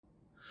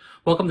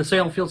Welcome to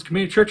Salem Fields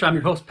Community Church. I'm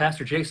your host,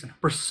 Pastor Jason.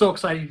 We're so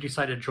excited you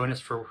decided to join us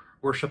for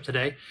worship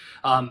today.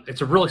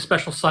 It's a really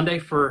special Sunday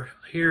for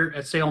here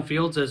at Salem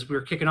Fields as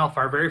we're kicking off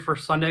our very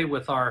first Sunday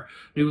with our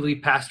new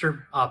lead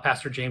pastor,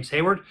 Pastor James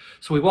Hayward.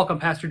 So we welcome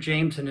Pastor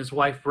James and his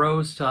wife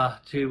Rose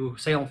to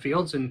Salem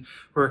Fields, and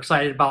we're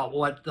excited about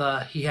what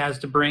he has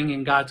to bring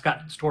and God's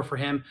got in store for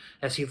him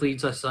as he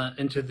leads us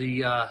into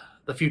the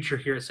future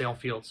here at Salem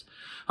Fields.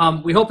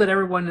 We hope that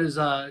everyone is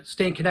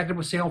staying connected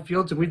with Salem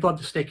Fields, and we'd love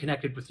to stay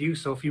connected with you.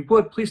 So if you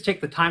would, please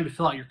take the time to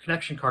fill out your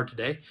connection card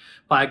today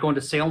by going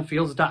to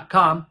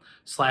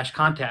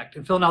salemfields.com/contact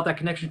and filling out that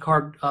connection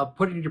card,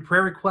 put in your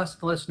prayer requests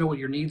and let us know what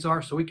your needs are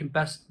so we can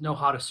best know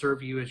how to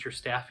serve you as your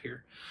staff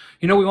here.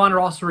 You know, we want to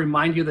also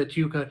remind you that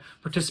you could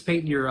participate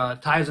in your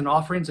tithes and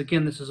offerings.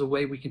 Again, this is a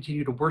way we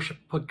continue to worship,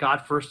 put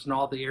God first in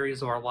all the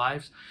areas of our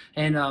lives.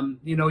 And,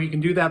 you know, you can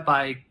do that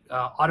by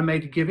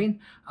automated giving.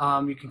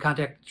 You can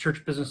contact the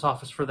church business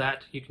office for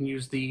that. You can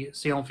use the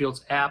Salem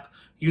Fields app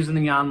using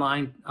the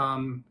online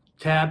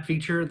tab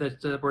feature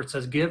that where it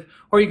says give,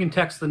 or you can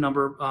text the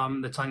number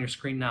that's on your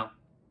screen now.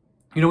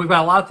 You know, we've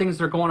got a lot of things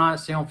that are going on at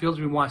Salem Fields.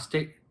 We want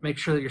to make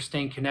sure that you're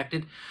staying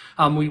connected.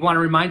 We want to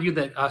remind you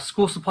that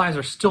school supplies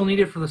are still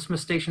needed for the Smith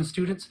Station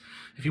students.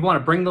 If you want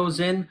to bring those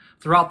in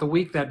throughout the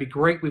week, that'd be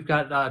great. We've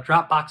got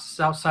drop boxes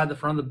outside the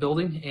front of the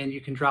building, and you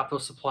can drop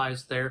those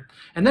supplies there.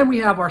 And then we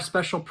have our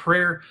special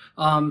prayer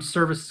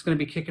service that's going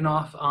to be kicking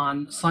off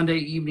on Sunday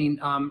evening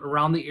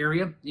around the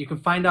area. You can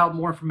find out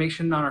more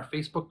information on our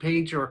Facebook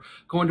page or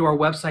go into our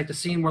website to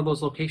see where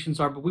those locations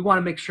are. But we want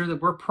to make sure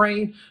that we're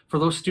praying for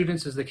those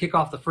students as they kick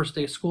off the first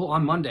day of school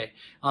on Monday.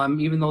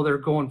 Even though they're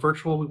going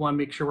virtual, we want to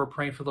make sure we're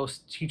praying for those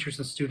teachers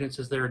and students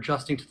as they're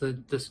adjusting to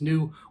this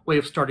new way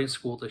of starting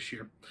school this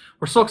year.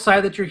 We're so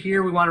excited that you're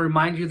here. We want to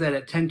remind you that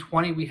at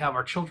 10:20 we have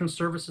our children's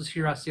services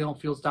here at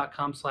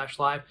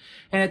salemfields.com/live,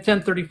 and at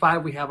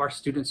 10:35 we have our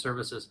student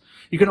services.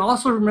 You can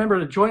also remember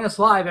to join us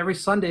live every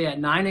Sunday at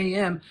 9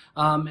 a.m.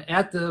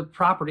 At the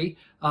property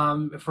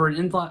for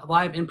an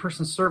live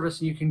in-person service,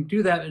 and you can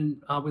do that.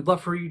 And we'd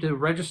love for you to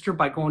register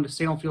by going to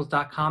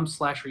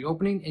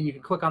salemfields.com/reopening, and you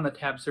can click on the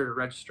tabs there to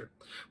register.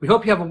 We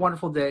hope you have a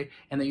wonderful day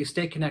and that you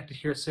stay connected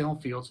here at Salem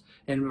Fields.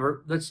 And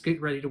let's get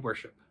ready to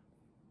worship.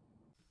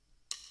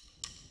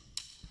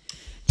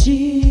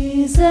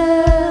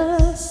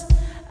 Jesus,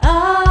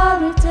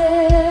 our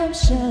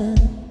redemption,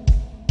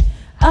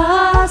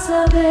 our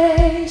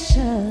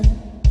salvation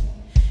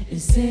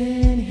is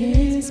in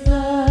His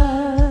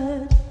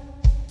blood.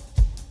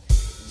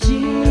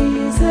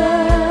 Jesus,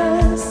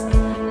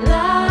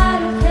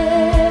 light of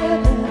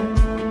heaven,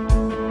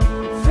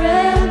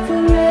 friend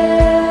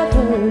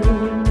forever,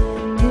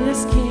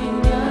 His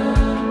kingdom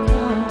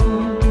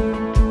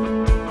come.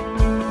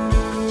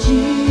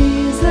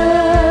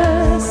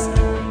 Jesus,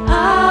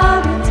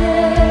 our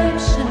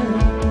redemption.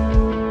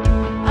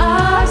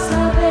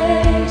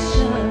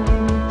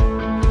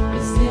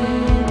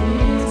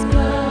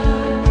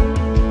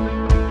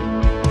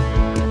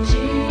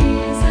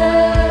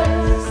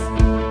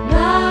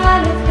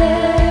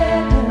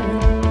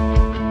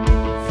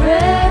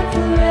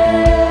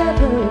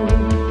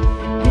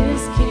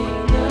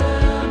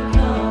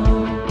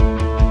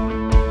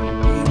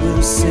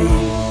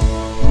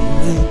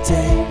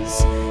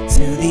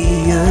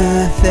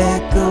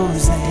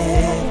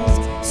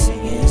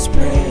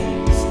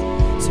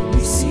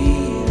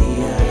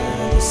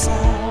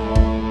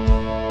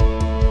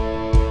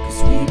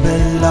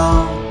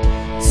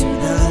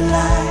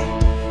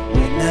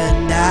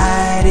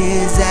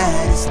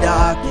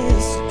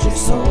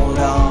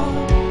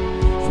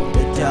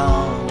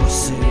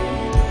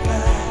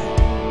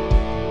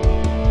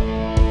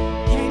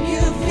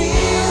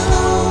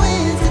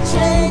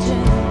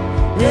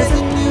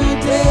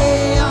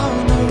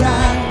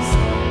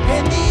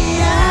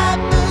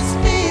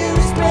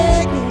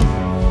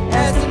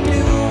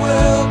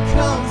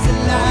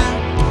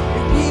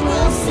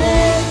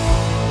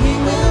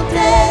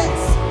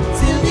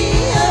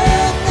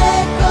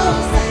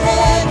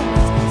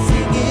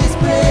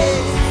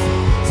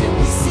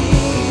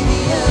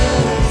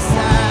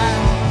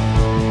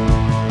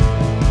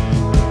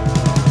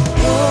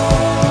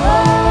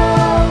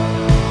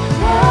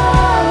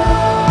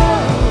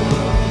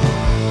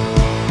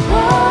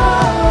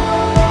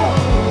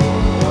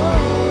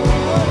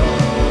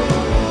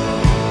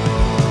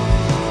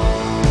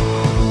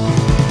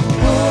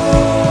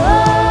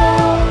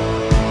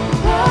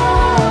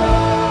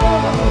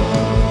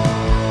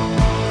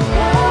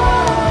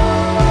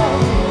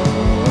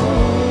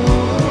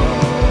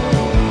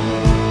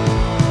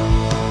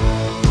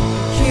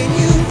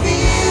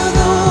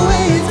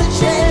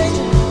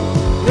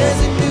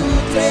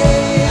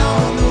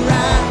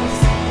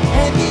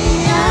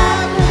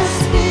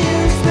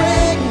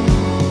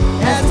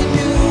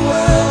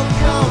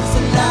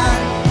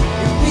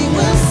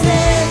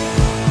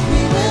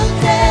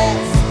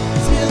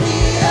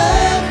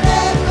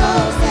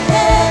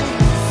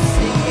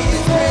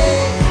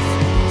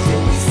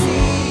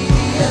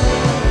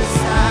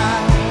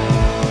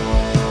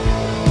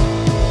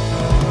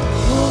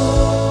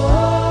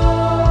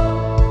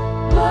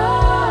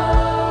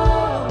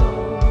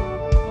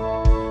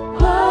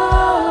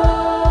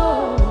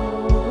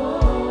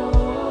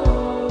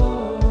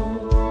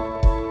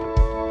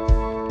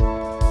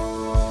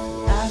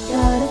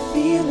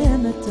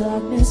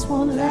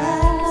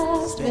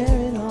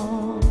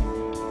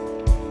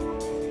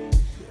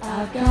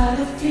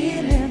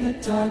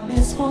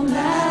 darkness won't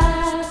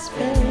last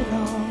very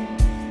long.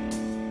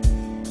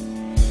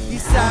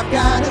 Yes, I've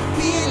got a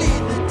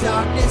feeling the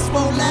darkness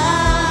won't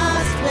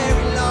last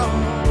very long.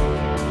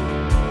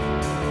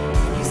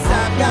 Yes,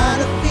 I've got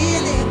a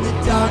feeling the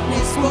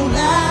darkness won't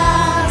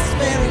last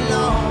very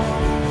long.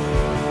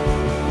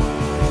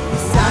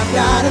 Yes, I've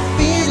got a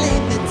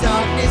feeling the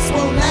darkness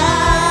won't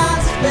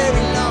last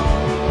very long.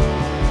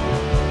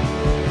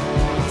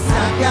 Yes,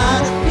 I've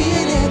got a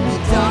feeling the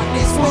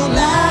darkness won't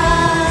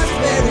last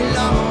very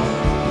long.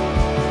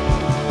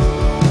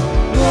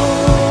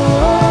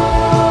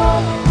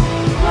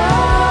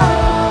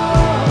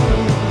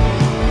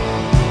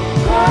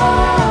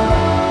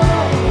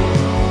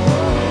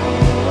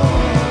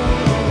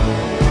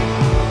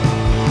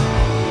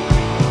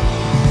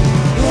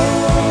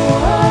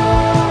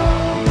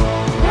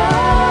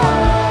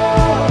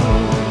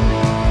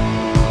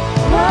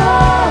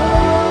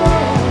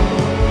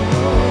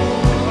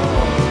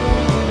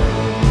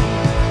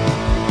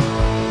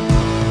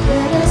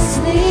 Let us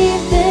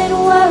sleep in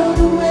world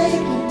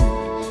awaken.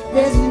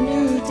 There's a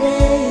new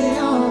day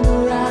on the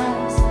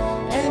rise,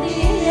 and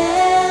the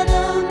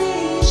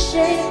enemy is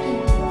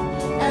shaking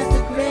as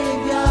the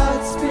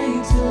graveyard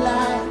springs to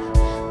life.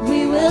 We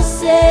will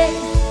sing,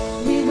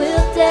 we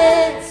will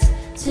dance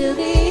till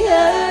the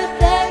earth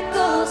that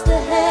goes to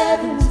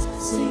heavens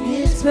sing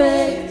its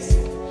praise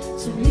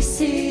till we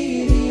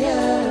see the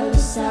other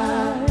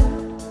side.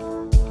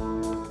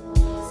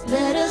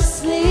 Let us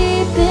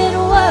sleep in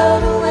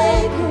world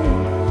awaken.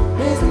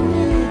 There's a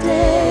new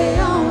day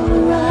on the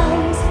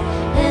rise,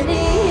 and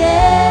the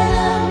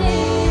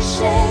enemy is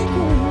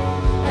shaking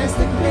as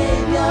the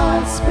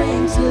graveyard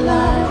springs to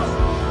life.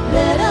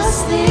 Let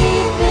us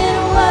sleep in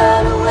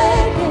world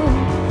awaken.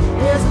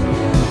 There's a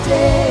new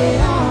day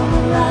on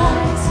the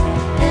rise,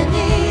 and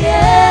the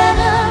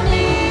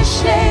enemy is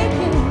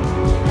shaking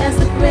as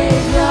the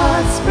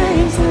graveyard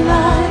springs to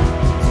life.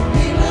 So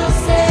we will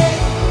sing,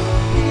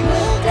 we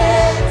will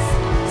dance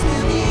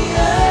till the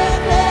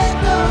earth that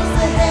goes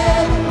to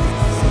heaven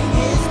sing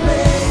His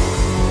praise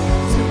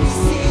till we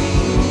see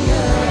the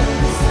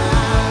other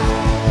side.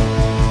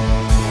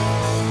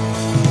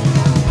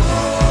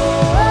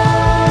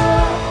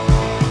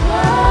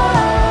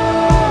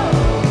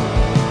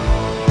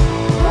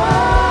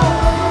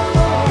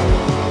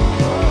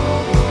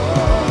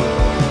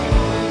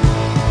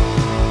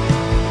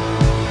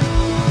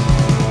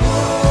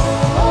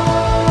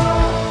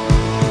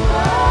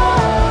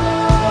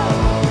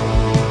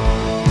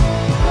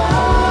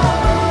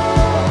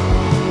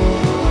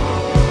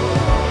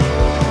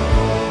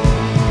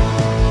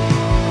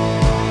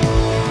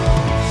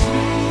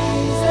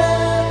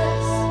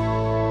 Jesus,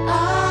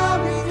 our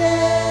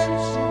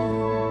redemption,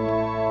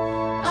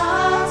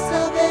 our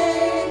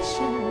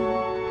salvation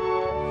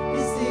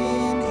is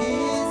in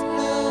His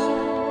blood.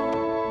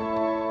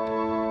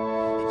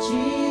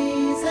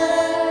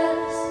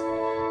 Jesus,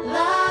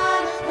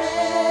 light of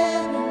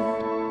heaven,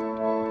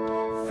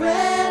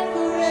 friend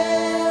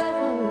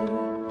forever,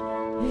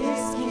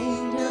 His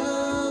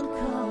kingdom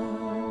come.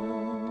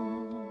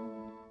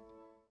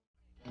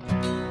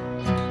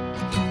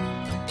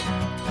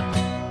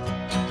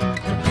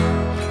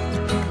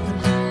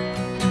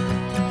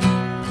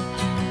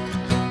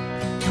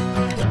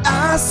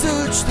 I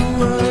searched the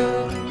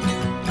world,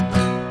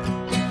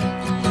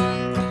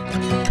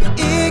 but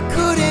it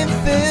couldn't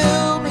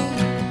fill me.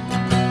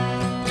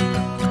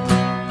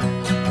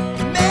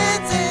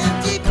 Man's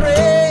empty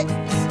praise,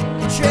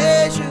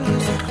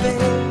 treasures of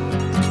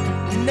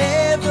faith,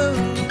 never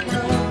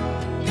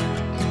enough.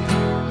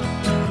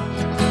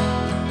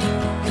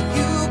 And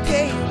you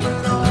came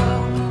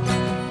along,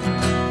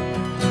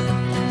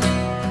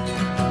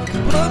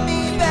 put me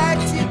back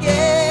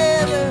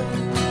together.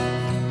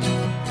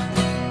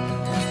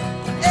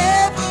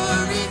 Ever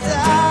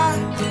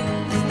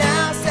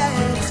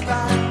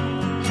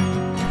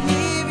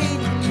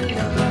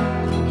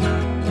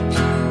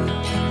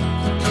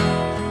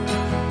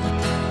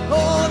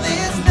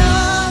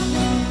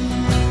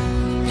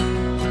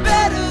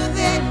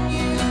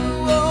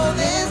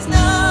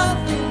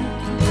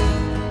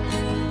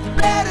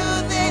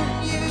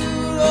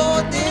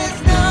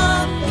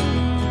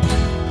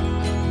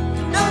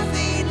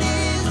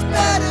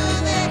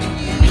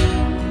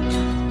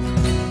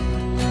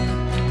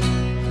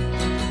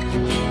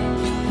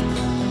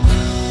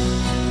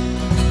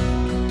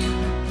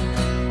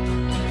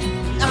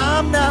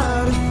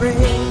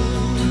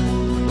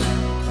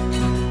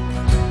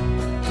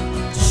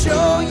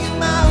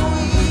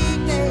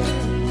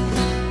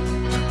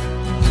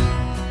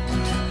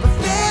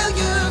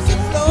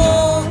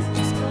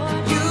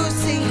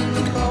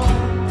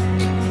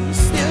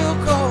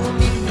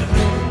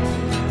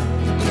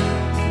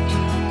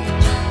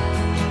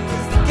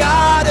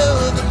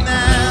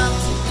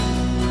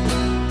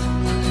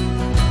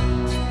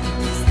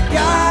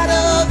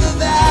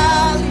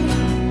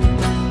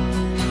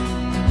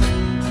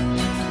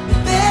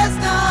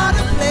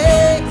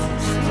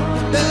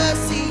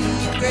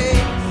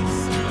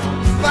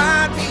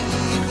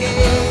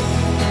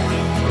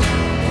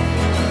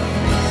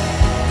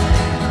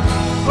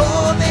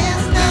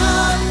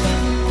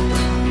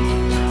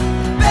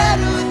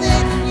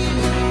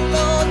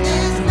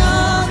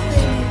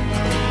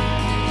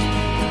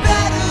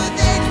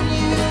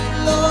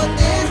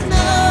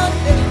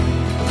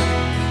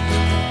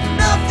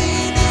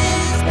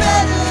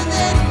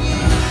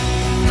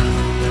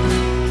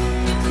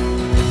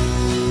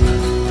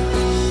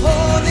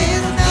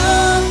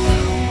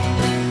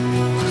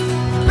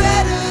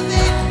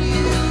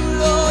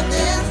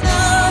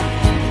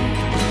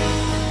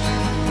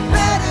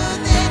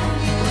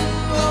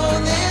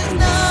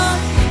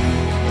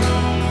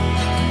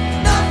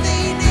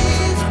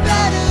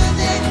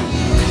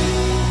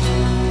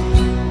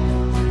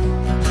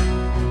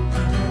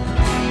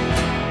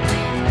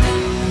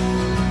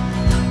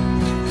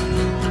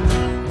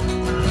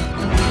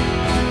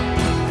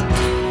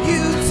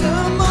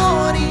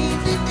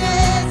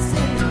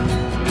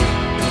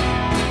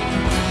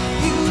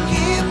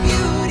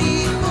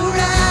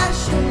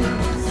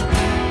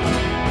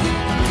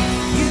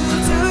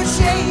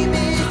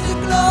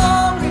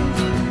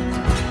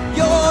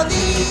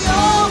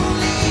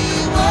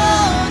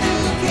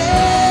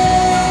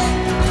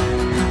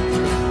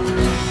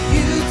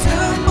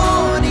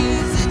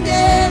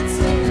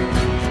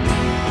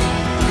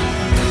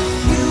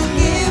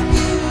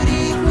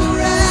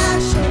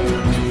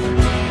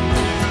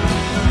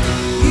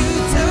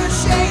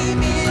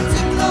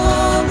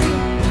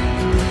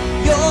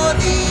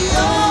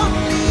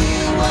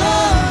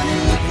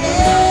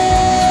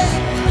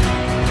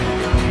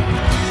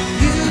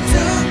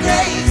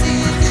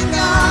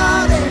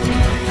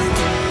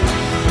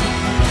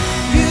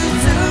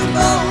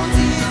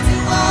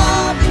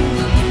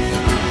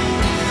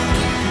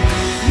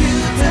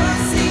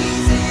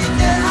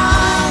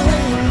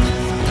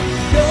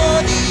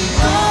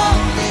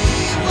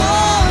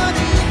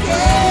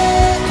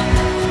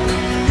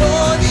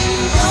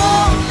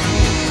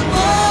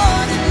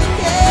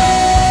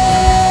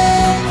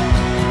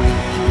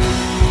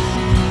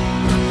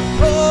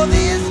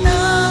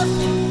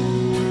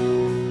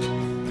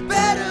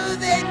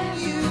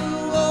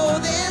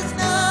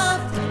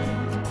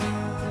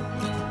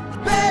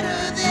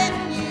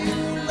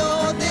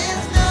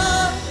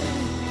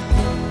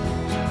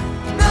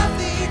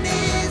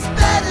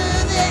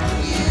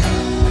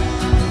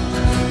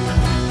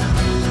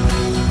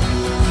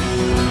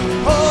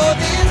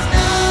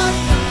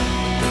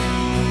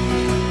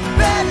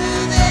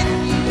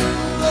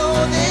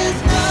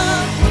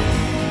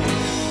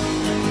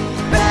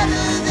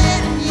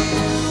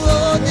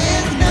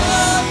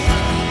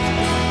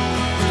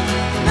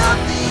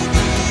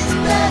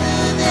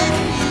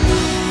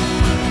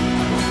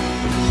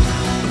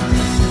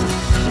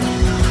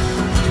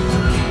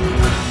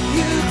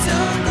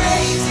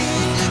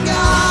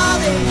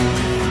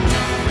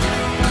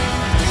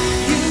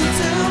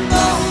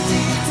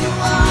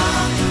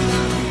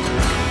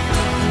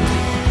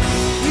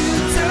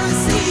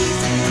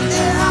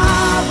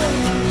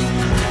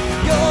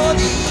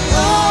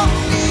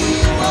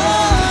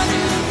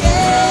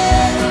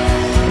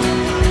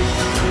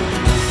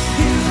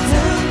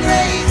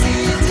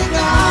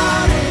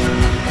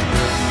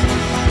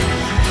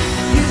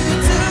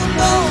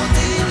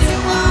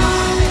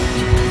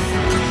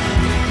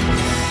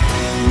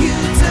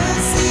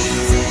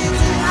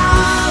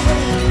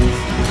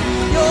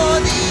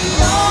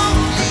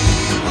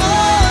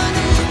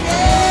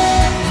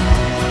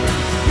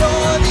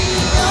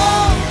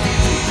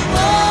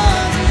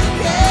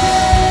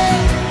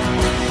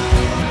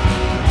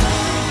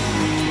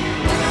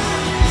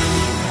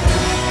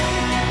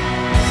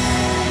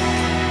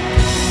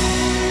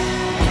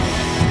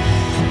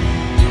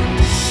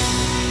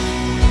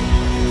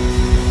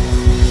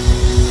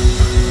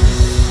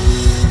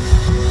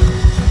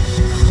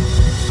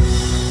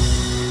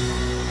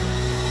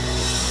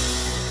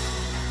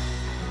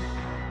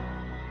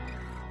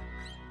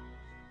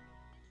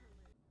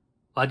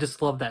I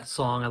just love that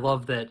song. I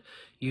love that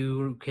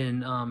you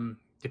can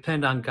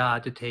depend on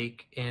God to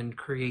take and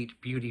create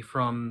beauty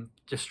from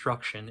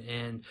destruction.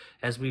 And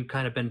as we've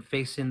kind of been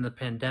facing the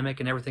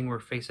pandemic and everything we're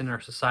facing in our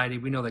society,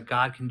 we know that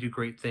God can do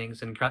great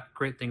things, and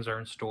great things are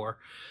in store.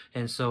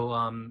 And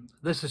so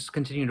this is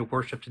continuing to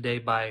worship today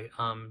by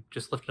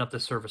just lifting up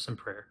this service in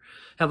prayer.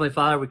 Heavenly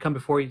Father, we come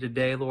before you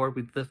today, Lord.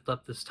 We lift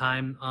up this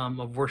time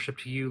of worship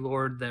to you,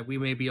 Lord, that we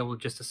may be able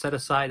just to set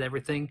aside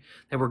everything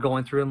that we're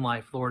going through in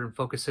life, Lord, and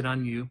focus it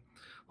on you.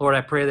 Lord,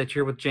 I pray that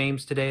you're with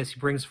James today as he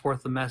brings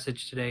forth the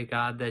message today,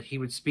 God, that he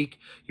would speak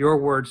your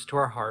words to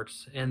our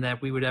hearts, and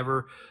that we would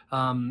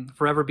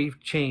forever be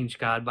changed,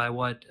 God, by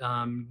what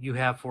you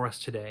have for us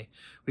today.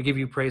 We give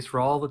you praise for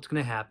all that's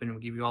going to happen, and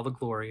we give you all the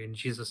glory. In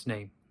Jesus'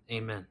 name,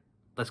 amen.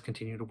 Let's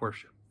continue to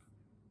worship.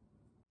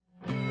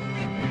 I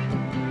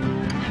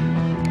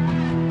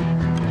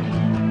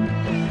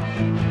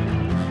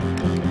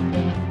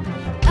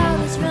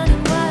was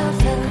running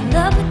wild, fell in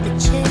love with the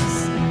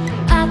chase.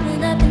 I've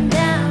been up and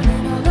down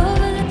and all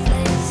over the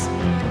place,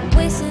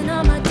 wasting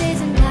all my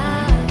days and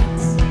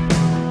nights,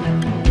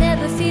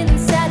 never feeling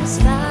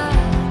satisfied.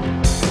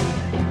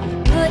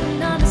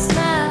 Putting on a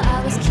smile,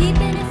 I was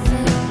keeping it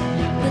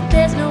fake, but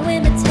there's no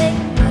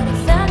imitating what I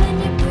found in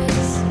your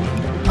grace.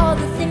 All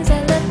the things I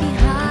left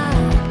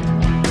behind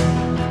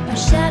are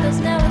shadows,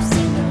 now I've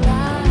seen the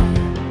light.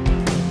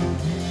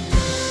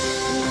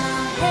 In my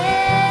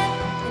head,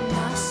 in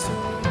my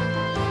soul,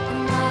 in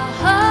my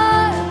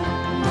heart,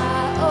 my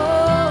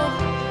all,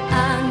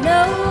 I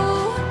know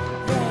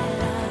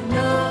that I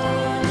know,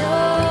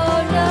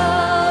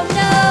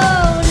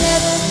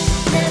 never,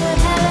 never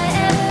have I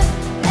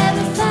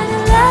ever found a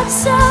love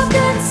so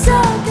good, so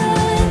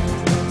good.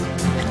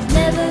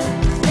 Never,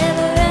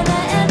 never am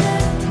I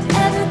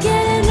ever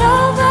getting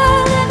over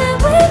living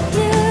with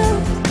you.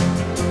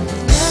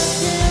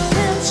 Nothing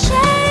will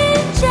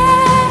change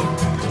it.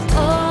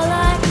 All I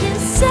can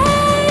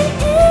say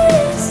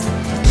is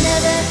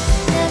never,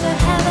 never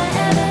have I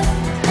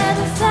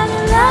ever found a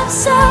love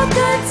so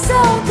good, so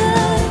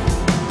good.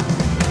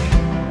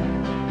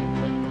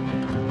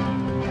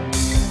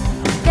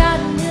 Got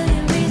a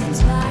million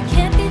reasons why I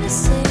can't be the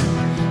same.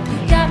 You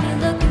got me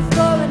looking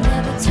forward,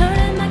 never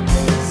turning my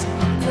gaze.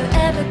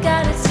 Forever,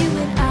 God, it's you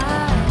and I,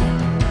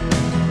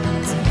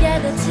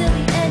 together till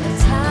the end of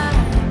time.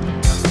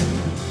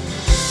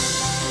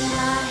 In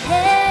my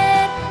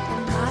head,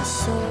 in my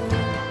soul,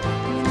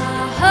 in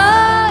my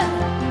heart,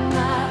 in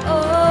my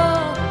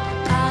all,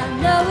 I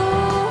know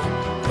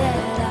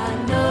that I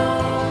know,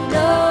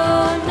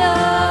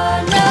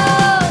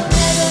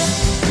 never,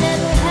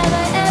 never have I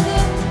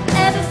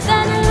ever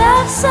found a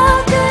love so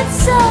good,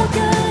 so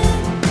good.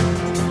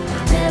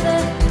 Never,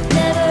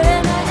 never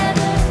am I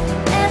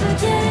ever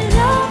getting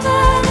over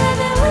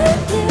living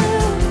with you.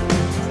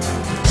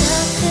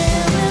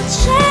 Nothing will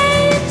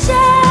change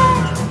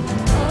it.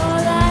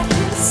 All I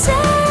can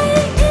say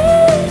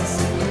is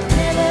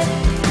never,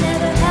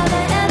 never have I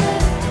ever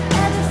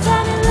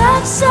found a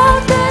love so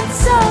good,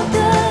 so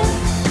good.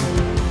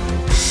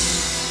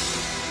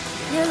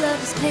 Your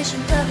love is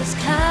patient, love is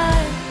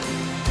kind.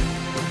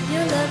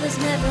 Your love is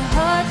never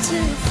hard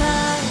to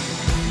find.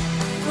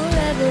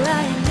 Forever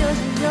I am yours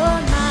and you're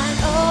mine.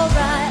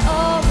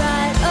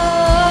 Alright,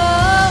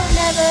 oh,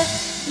 never,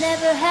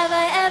 never have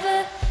I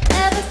ever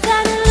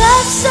found a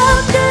love so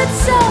good,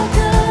 so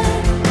good.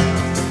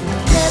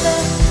 Never,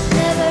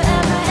 never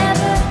am I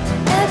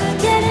ever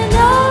getting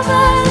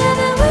over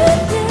living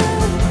with you.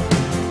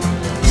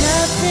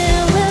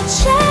 Nothing will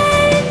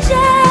change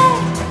it.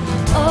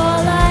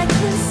 All I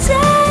can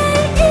say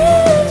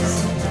is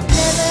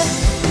never,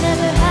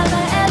 never have I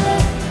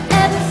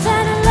ever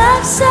found a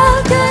love so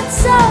good,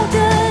 so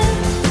good.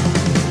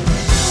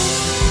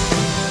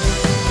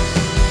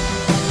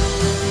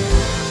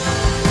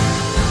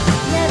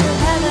 Never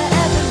have I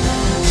ever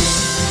known.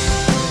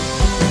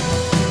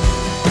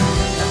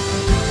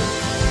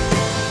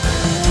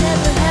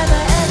 Never have I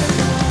ever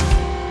known.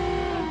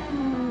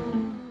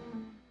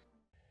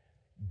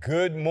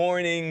 Good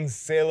morning,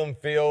 Salem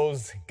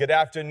Fields. Good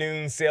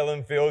afternoon,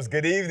 Salem Fields.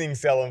 Good evening,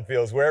 Salem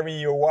Fields. Wherever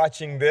you're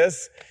watching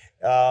this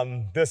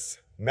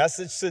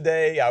message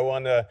today, I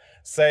want to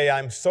say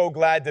I'm so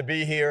glad to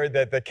be here,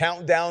 that the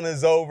countdown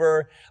is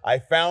over. I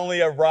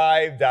finally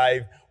arrived.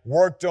 I've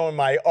worked on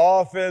my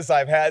office.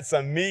 I've had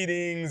some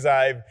meetings.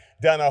 I've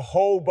done a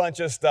whole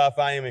bunch of stuff.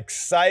 I am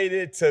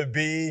excited to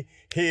be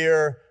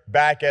here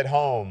back at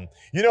home.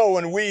 You know,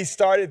 when we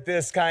started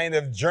this kind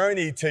of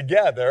journey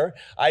together,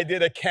 I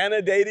did a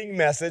candidating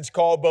message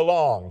called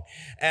Belong.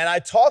 And I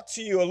talked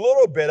to you a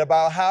little bit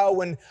about how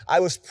when I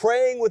was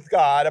praying with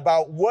God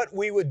about what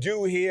we would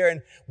do here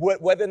and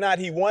whether or not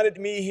he wanted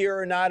me here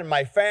or not and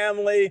my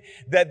family,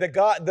 that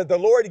the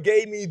Lord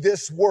gave me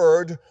this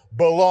word,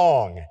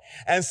 belong.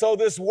 And so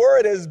this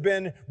word has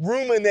been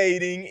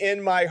ruminating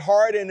in my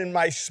heart and in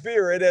my spirit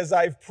spirit as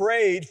I've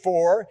prayed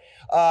for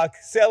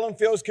Salem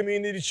Fields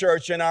Community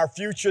Church and our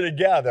future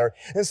together.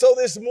 And so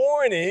this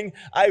morning,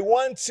 I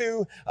want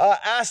to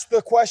ask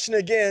the question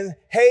again,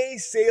 hey,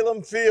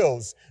 Salem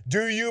Fields,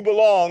 do you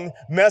belong?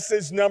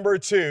 Message number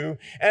 2.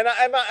 And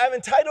I've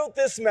entitled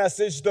this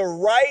message, The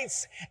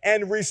Rights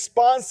and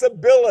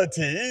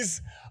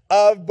Responsibilities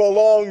of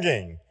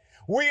Belonging.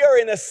 We are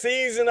in a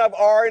season of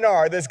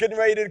R&R that's getting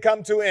ready to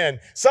come to an end.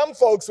 Some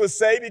folks would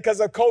say because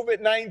of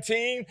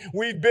COVID-19,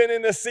 we've been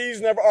in a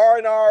season of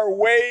R&R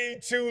way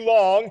too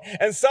long.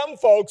 And some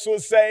folks will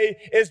say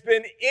it's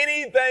been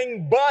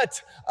anything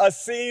but a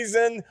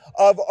season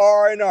of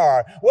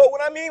R&R. Well,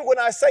 what I mean when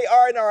I say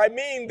R&R, I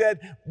mean that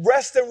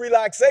rest and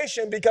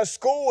relaxation because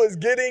school is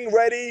getting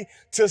ready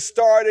to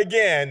start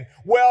again.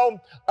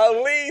 Well,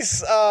 at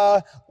least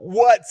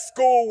what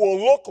school will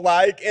look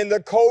like in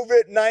the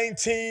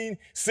COVID-19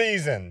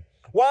 season.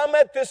 While I'm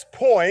at this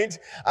point,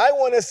 I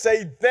want to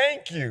say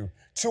thank you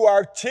to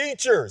our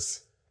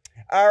teachers,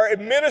 our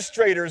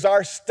administrators,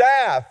 our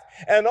staff,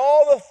 and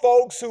all the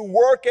folks who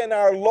work in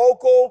our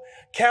local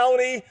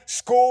county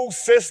school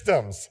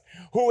systems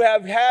who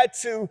have had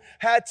to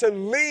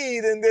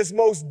lead in this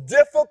most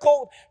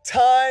difficult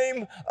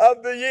time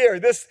of the year.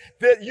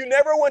 That you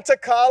never went to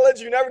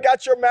college, you never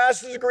got your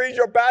master's degree,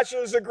 your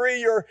bachelor's degree,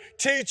 your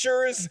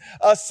teacher's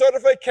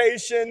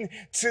certification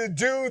to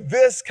do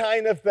this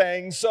kind of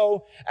thing.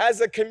 So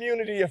as a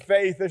community of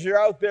faith, if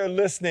you're out there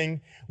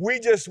listening, we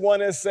just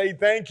want to say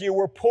thank you.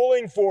 We're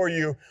pulling for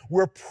you.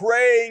 We're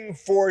praying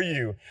for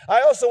you.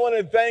 I also want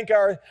to thank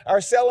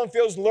our Salem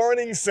Fields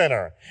Learning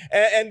Center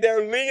and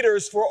their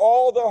leaders for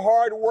all the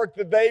hard work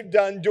that they've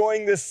done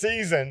during this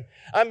season.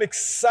 I'm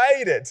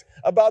excited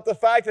about the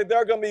fact that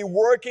they're going to be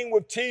working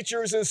with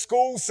teachers and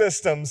school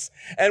systems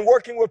and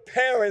working with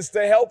parents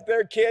to help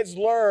their kids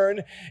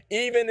learn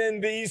even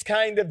in these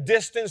kind of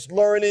distance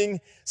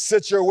learning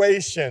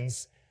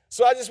situations.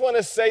 So I just want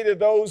to say to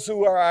those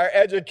who are our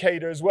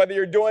educators, whether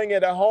you're doing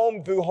it at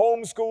home through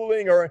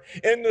homeschooling or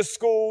in the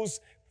schools,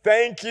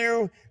 thank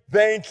you,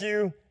 thank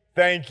you,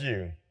 thank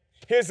you.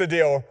 Here's the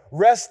deal.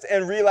 Rest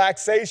and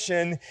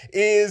relaxation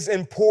is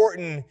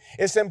important.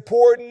 It's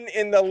important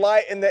in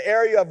the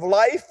area of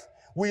life.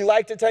 We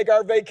like to take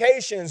our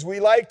vacations. We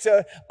like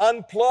to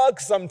unplug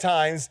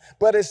sometimes,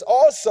 but it's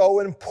also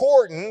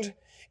important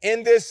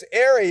in this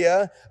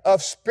area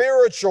of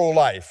spiritual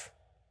life.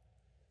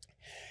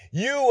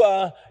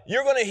 You're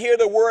going to hear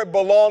the word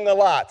belong a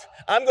lot.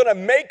 I'm going to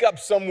make up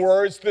some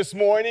words this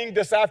morning,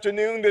 this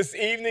afternoon, this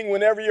evening,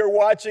 whenever you're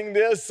watching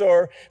this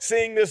or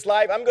seeing this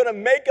live. I'm going to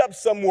make up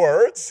some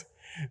words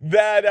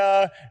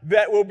that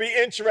will be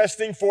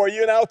interesting for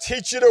you, and I'll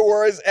teach you the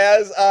words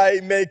as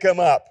I make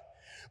them up.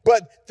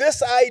 But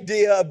this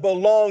idea of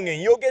belonging,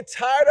 you'll get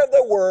tired of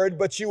the word,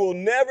 but you will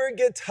never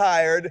get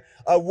tired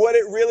of what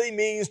it really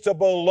means to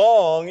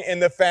belong in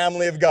the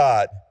family of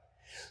God.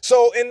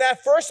 So in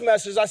that first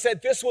message, I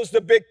said this was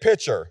the big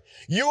picture.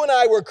 You and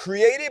I were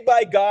created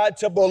by God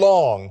to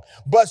belong,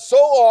 but so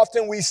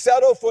often we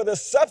settle for the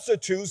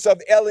substitutes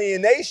of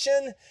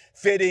alienation,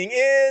 fitting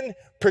in,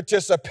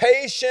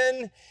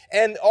 participation,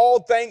 and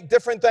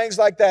different things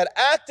like that.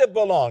 Active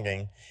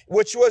belonging,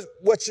 which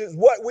is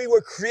what we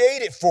were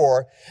created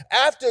for.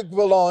 Active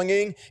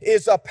belonging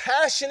is a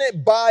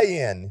passionate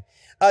buy-in,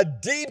 a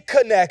deep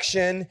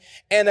connection,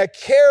 and a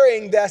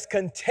caring that's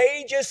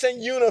contagious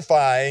and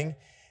unifying.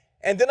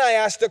 And then I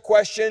asked the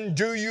question,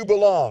 do you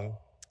belong?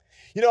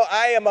 You know,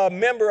 I am a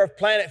member of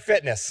Planet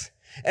Fitness.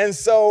 And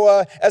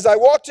so as I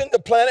walked into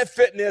Planet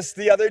Fitness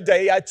the other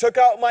day, I took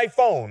out my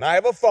phone. I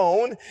have a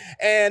phone,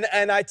 and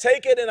I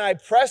take it and I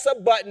press a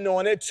button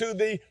on it to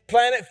the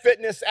Planet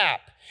Fitness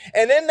app.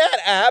 And in that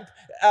app,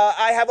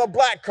 I have a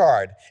black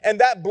card. And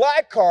that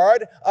black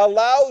card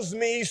allows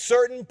me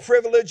certain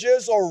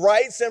privileges or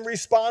rights and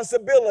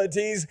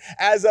responsibilities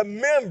as a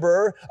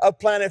member of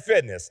Planet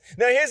Fitness.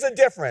 Now, here's the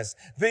difference.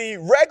 The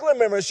regular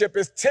membership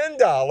is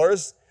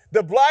 $10.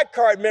 The black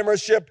card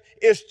membership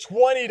is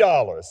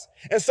 $20.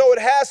 And so it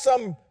has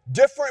some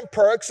different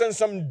perks and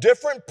some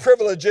different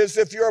privileges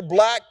if you're a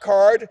black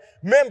card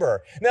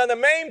member. Now, the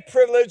main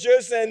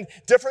privileges and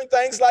different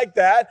things like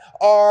that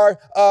are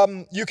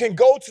you can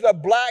go to the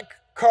black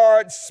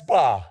card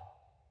spa.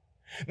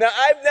 Now,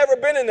 I've never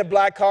been in the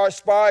black card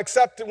spa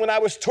except when I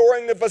was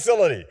touring the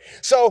facility.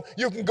 So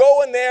you can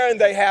go in there and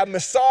they have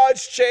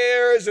massage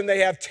chairs and they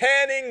have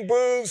tanning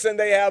booths and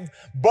they have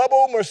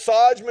bubble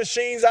massage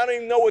machines. I don't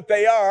even know what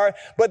they are,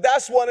 but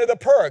that's one of the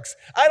perks.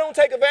 I don't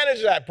take advantage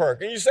of that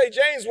perk. And you say,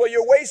 James, well,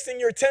 you're wasting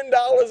your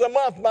 $10 a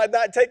month by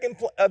not taking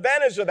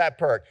advantage of that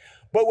perk.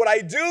 But what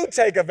I do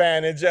take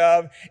advantage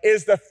of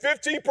is the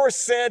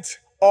 50%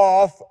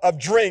 off of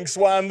drinks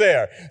while I'm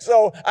there.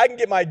 So I can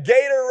get my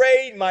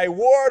Gatorade, my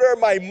water,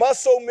 my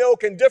muscle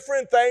milk, and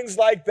different things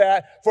like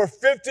that for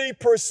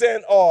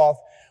 50% off.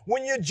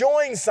 When you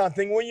join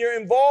something, when you're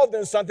involved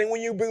in something,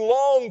 when you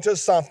belong to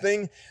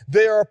something,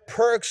 there are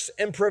perks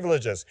and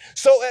privileges.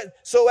 So at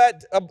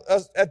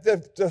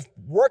the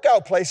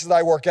workout places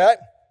I work at,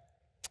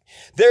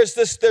 There's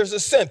a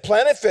sin.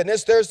 Planet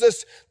Fitness,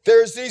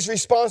 there's these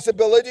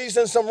responsibilities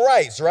and some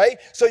rights, right?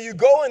 So you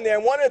go in there,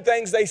 and one of the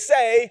things they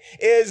say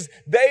is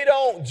they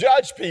don't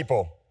judge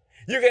people.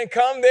 You can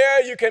come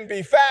there, you can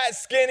be fat,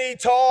 skinny,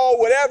 tall,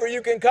 whatever,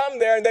 you can come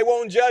there and they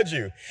won't judge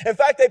you. In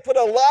fact, they put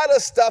a lot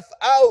of stuff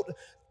out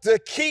to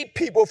keep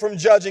people from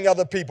judging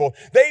other people.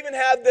 They even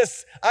have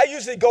this, I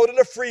usually go to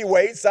the free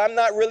weights. I'm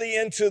not really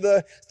into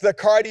the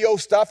cardio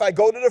stuff. I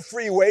go to the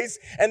free weights,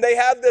 and they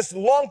have this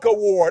lunk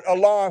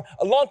alarm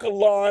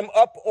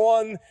up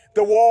on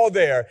the wall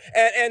there.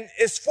 And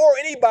it's for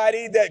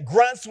anybody that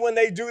grunts when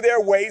they do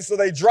their weights, or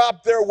they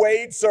drop their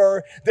weights,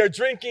 or they're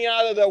drinking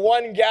out of the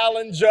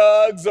 1-gallon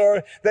jugs,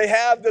 or they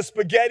have the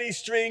spaghetti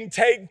string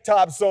tank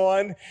tops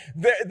on.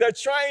 They're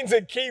trying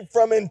to keep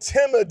from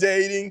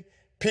intimidating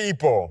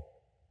people.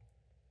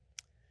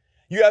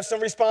 You have some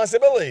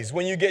responsibilities.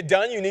 When you get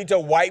done, you need to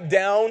wipe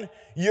down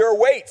your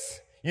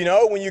weights. You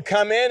know, when you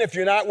come in, if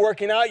you're not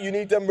working out, you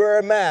need to wear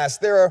a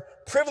mask. There are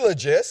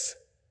privileges,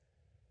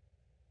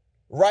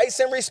 rights,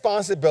 and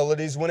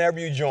responsibilities whenever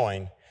you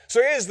join.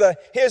 So here's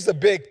the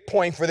big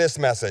point for this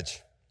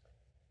message.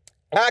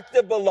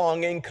 Active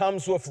belonging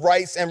comes with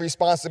rights and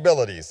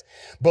responsibilities.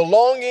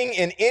 Belonging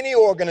in any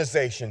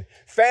organization,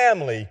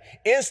 family,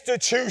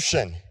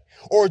 institution,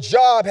 or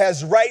job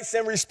has rights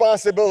and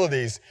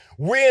responsibilities.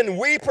 When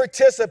we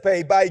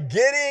participate by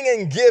getting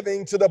and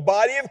giving to the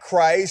body of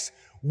Christ,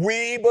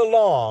 we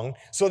belong.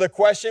 So the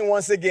question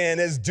once again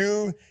is,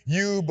 do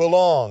you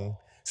belong?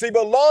 See,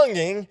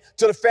 belonging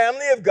to the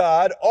family of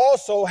God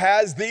also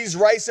has these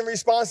rights and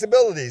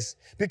responsibilities,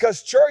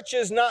 because church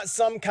is not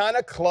some kind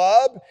of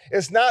club.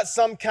 It's not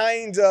some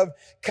kind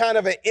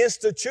of an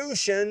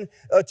institution.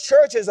 A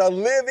church is a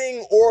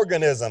living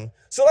organism.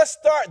 So let's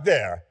start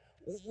there.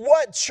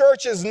 What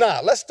church is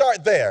not? Let's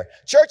start there.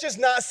 Church is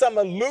not some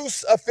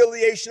loose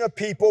affiliation of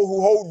people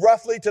who hold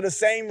roughly to the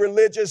same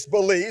religious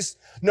beliefs,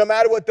 no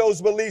matter what those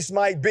beliefs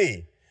might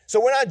be.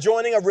 So we're not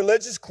joining a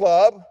religious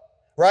club,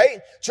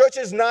 right? Church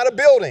is not a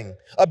building.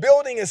 A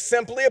building is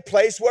simply a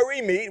place where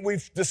we meet.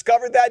 We've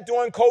discovered that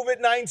during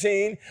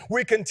COVID-19.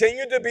 We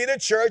continue to be the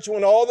church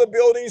when all the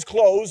buildings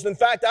closed. In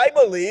fact, I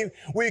believe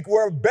we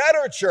were a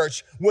better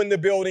church when the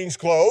buildings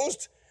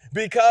closed,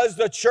 because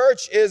the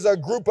church is a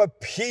group of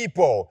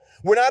people.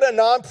 We're not a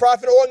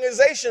nonprofit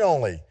organization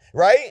only,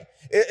 right?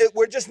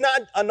 We're just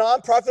not a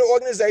nonprofit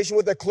organization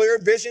with a clear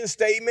vision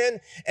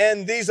statement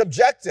and these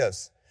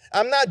objectives.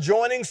 I'm not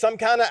joining some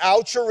kind of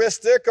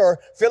altruistic or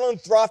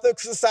philanthropic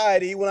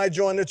society when I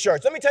join the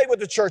church. Let me tell you what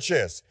the church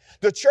is.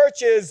 The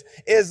church is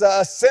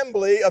an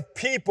assembly of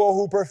people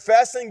who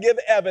profess and give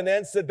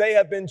evidence that they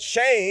have been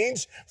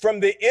changed from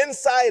the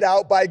inside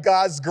out by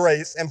God's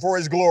grace and for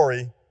His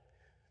glory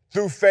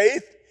through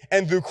faith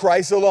and through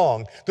Christ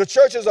alone. The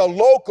church is a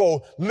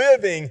local,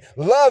 living,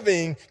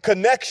 loving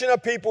connection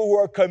of people who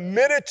are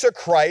committed to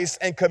Christ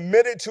and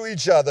committed to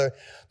each other.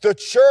 The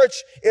church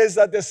is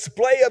a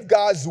display of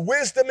God's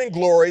wisdom and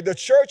glory. The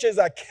church is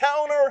a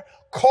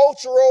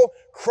counter-cultural,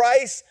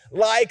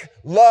 Christ-like,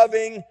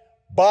 loving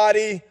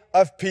body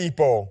of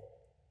people.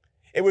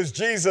 It was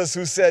Jesus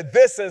who said,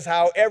 "This is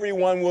how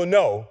everyone will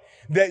know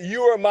that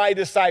you are my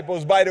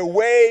disciples, by the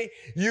way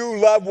you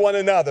love one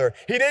another."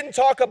 He didn't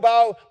talk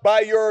about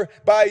by your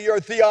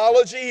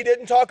theology. He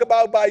didn't talk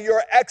about by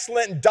your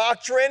excellent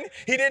doctrine.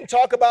 He didn't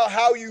talk about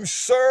how you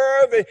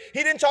serve.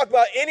 He didn't talk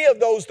about any of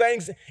those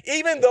things,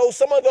 even though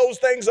some of those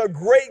things are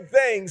great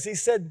things. He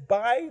said,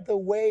 by the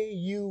way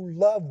you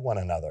love one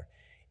another,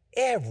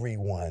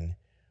 everyone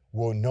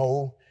will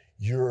know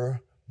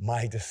you're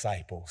my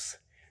disciples.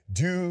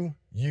 Do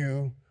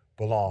you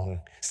belong?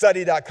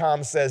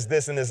 Study.com says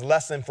this in his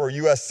lesson for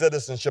U.S.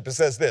 citizenship. It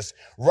says this: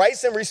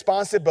 rights and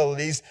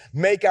responsibilities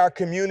make our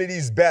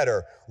communities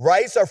better.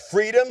 Rights are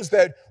freedoms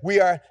that we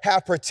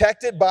have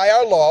protected by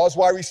our laws,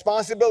 while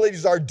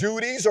responsibilities are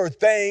duties or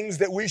things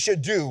that we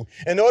should do.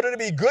 In order to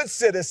be good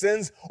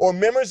citizens or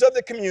members of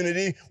the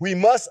community, we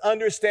must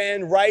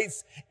understand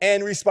rights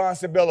and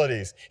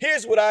responsibilities.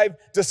 Here's what I've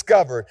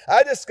discovered.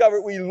 I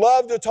discovered we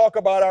love to talk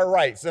about our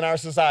rights in our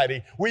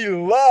society. We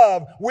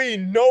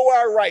know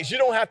our rights. You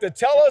don't have to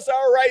tell us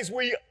our rights.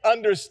 We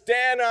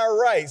understand our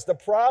rights. The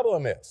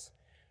problem is,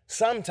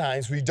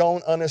 sometimes we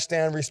don't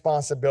understand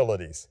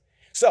responsibilities.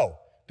 So,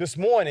 this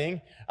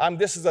morning,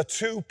 this is a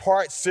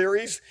 2-part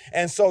series,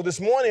 and so this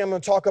morning I'm going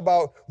to talk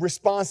about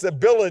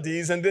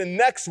responsibilities, and then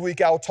next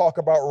week I'll talk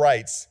about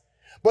rights.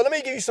 But let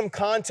me give you some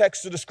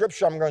context to the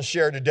scripture I'm going to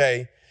share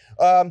today.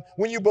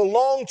 When you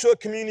belong to a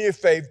community of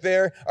faith,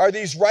 there are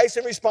these rights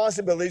and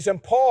responsibilities,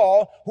 and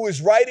Paul, who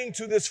is writing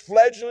to this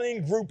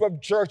fledgling group of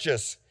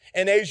churches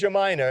in Asia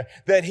Minor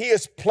that he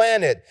has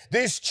planted,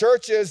 these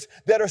churches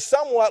that are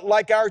somewhat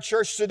like our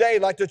church today,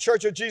 like the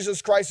Church of Jesus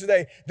Christ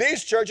today.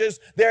 These churches,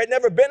 there had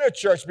never been a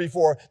church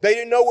before. They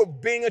didn't know what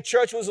being a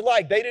church was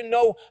like. They didn't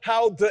know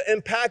how to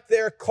impact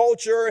their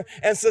culture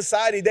and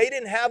society. They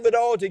didn't have it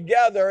all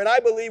together. And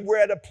I believe we're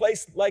at a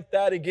place like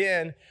that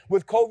again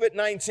with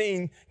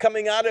COVID-19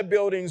 coming out of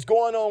buildings,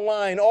 going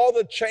online, all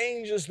the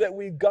changes that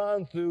we've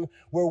gone through.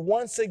 We're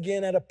once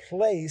again at a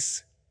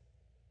place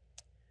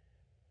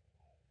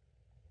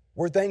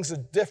where things are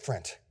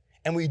different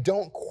and we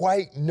don't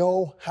quite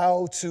know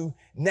how to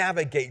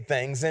navigate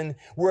things. And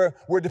we're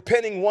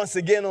depending once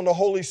again on the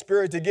Holy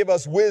Spirit to give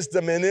us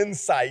wisdom and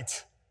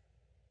insight.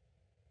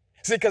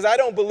 See, because I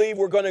don't believe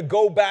we're going to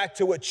go back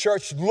to what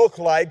church looked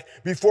like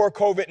before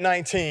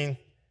COVID-19.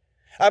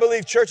 I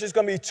believe church is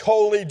going to be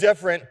totally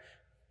different.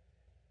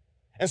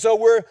 And so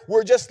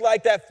we're just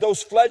like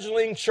those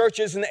fledgling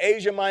churches in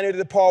Asia Minor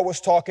that Paul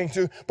was talking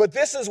to. But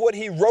this is what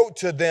he wrote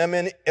to them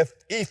in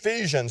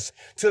Ephesians,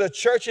 to the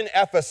church in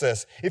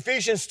Ephesus.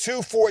 Ephesians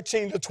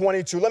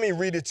 2:14-22. Let me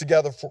read it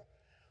together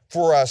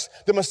for us.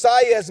 The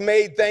Messiah has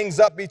made things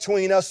up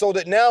between us so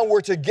that now we're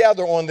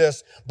together on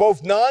this,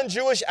 both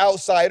non-Jewish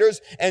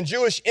outsiders and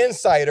Jewish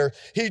insiders.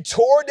 He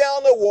tore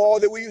down the wall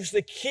that we used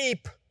to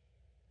keep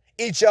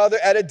each other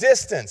at a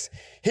distance.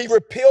 He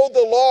repealed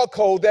the law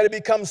code that had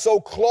become so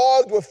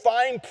clogged with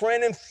fine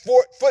print and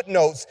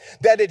footnotes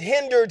that it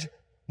hindered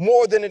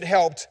more than it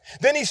helped.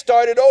 Then he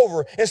started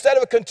over. Instead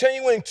of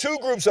continuing two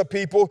groups of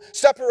people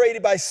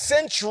separated by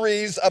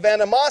centuries of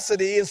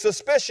animosity and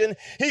suspicion,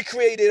 he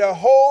created a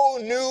whole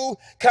new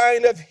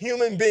kind of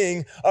human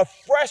being, a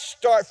fresh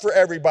start for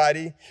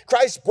everybody.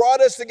 Christ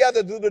brought us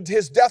together through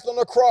his death on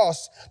the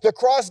cross. The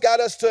cross got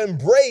us to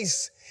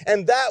embrace,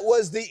 and that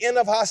was the end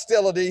of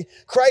hostility.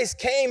 Christ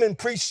came and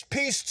preached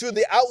peace to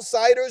the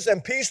outsiders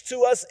and peace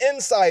to us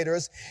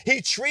insiders.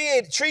 He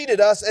treated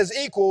us as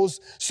equals,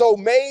 so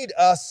made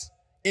us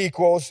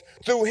equals.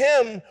 Through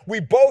him, we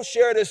both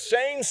share the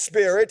same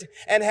spirit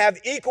and have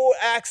equal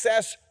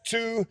access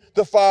to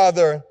the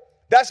Father.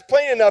 That's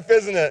plain enough,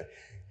 isn't it?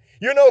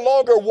 You're no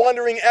longer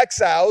wandering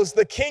exiles.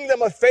 The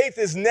kingdom of faith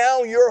is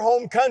now your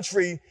home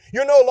country.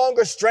 You're no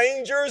longer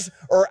strangers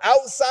or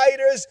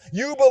outsiders.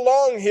 You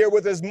belong here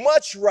with as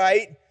much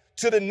right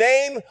to the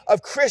name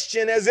of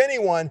Christian as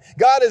anyone.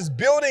 God is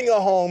building a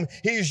home.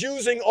 He's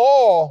using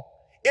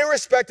all,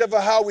 irrespective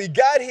of how we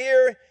got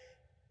here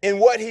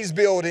and what he's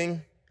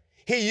building.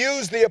 He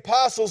used the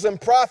apostles and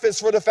prophets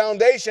for the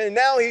foundation, and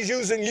now he's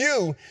using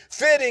you,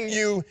 fitting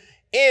you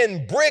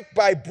in brick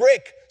by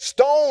brick,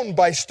 stone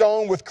by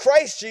stone, with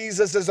Christ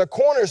Jesus as a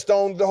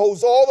cornerstone that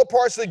holds all the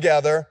parts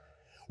together.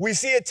 We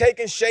see it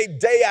taking shape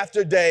day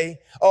after day,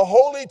 a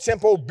holy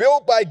temple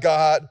built by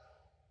God,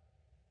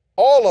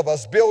 all of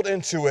us built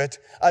into it,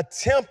 a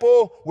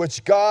temple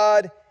which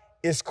God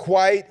is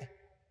quite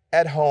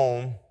at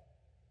home.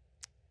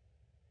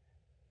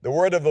 The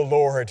word of the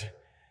Lord.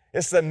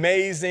 It's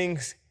amazing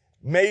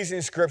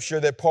scripture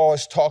that Paul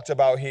has talked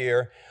about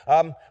here.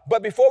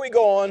 But before we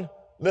go on,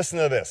 listen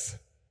to this.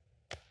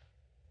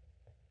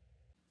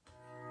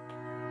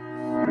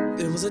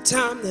 There was a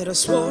time that I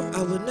swore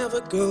I would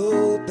never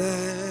go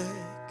back.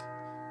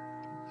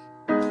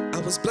 I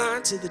was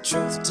blind to the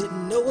truth,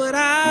 didn't know what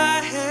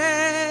I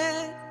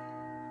had.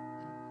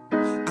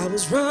 I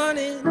was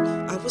running,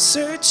 I was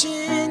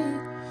searching,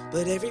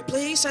 but every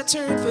place I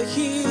turned for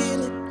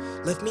healing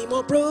left me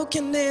more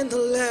broken than the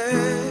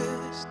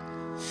last.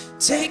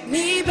 Take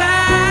me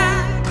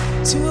back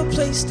to a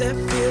place that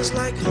feels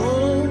like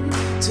home,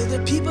 to the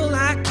people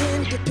I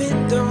can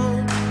depend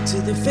on,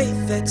 to the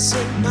faith that's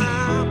in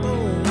my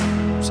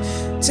bones.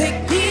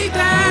 Take me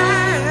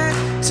back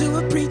to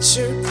a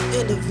preacher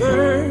in a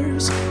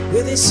verse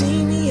where they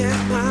see me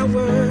at my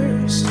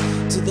worst,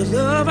 to the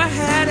love I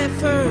had at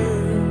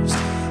first.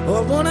 Oh,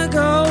 I wanna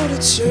go to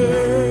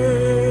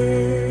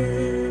church.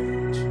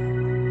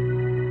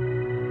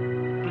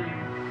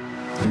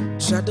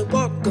 Tried to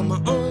walk on my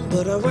own,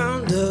 but I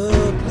wound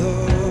up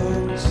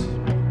lost.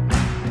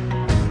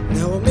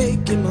 Now I'm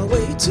making my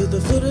way to the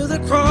foot of the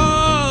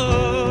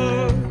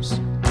cross.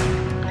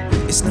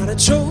 It's not a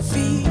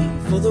trophy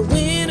for the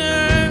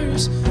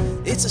winners,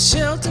 it's a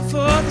shelter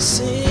for the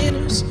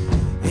sinners,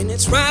 and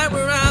it's right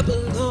where I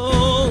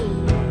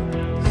belong.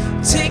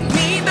 Take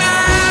me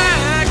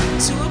back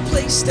to a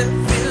place that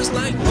feels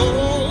like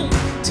home,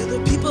 to the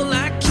people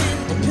I can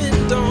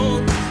depend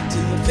on, to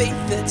the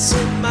faith that's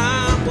in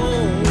my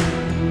bones.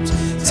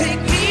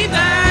 Take me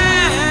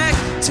back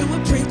to a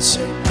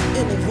preacher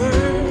in a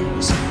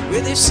verse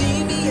where they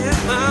see me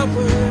at my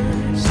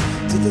worst,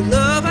 to the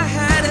love I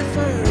had at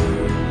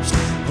first.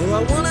 Oh,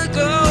 I wanna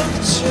go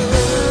to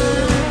church.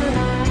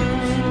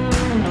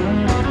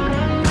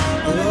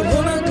 Oh, I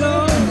wanna go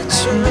to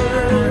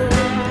church.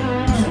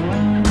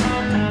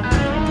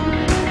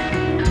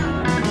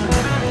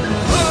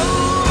 Oh,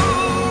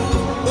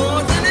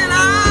 more than an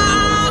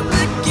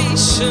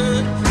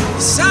obligation,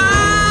 it's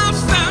our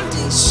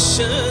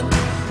foundation,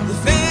 the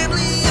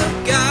family of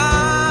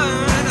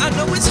God. I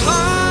know it's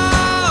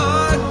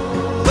hard,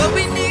 but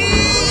we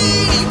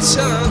need each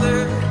other,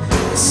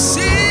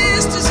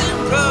 sisters and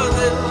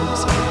brothers.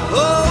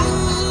 Oh,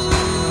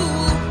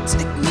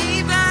 take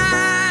me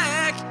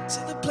back to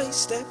the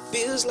place that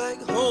feels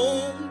like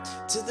home,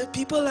 to the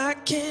people I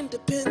can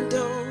depend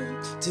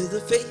on, to the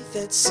faith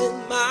that's in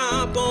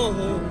my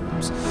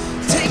bones.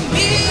 Take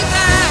me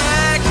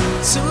back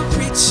to a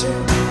preacher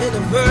in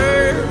a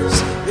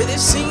verse where they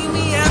see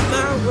me at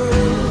my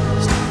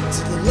worst,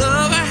 to the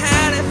love I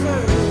had at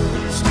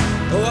first.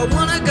 Oh, I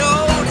wanna go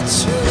to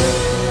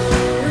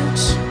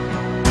church.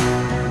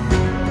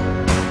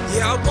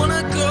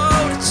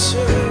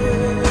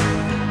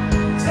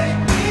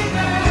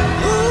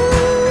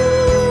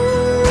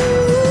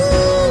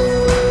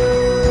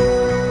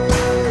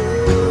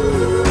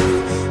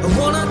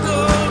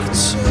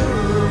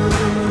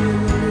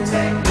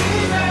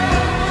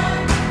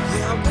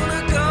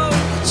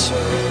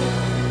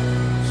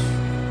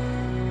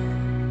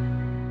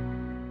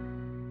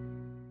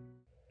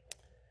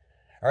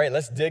 All right,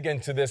 let's dig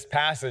into this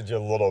passage a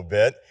little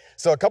bit.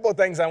 So a couple of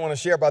things I want to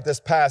share about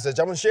this passage.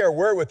 I want to share a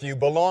word with you,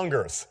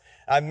 belongers.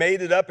 I've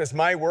made it up. It's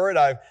my word.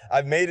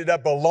 I've made it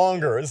up,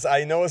 belongers.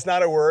 I know it's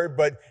not a word,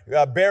 but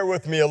bear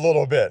with me a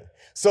little bit.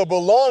 So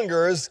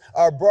belongers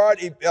are brought,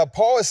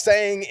 Paul is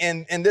saying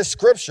in this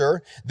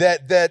scripture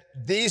that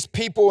these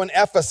people in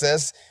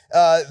Ephesus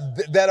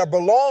that are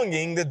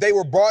belonging, that they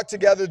were brought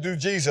together through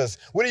Jesus.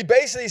 What he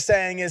basically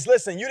saying is,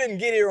 listen, you didn't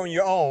get here on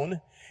your own.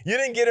 You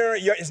didn't get here,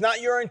 it's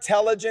not your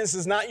intelligence,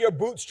 it's not your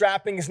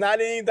bootstrapping, it's not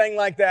anything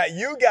like that.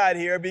 You got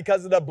here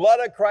because of the blood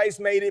of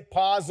Christ made it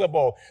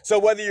possible. So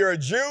whether you're a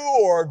Jew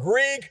or a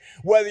Greek,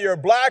 whether you're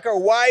black or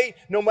white,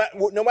 no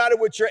matter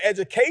what your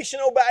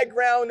educational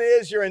background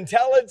is, your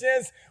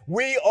intelligence,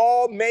 we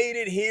all made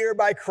it here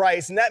by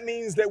Christ. And that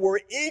means that we're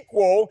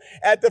equal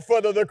at the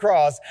foot of the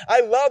cross. I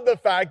love the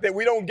fact that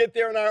we don't get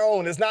there on our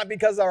own. It's not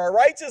because of our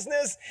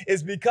righteousness,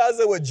 it's because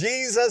of what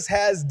Jesus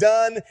has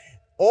done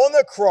on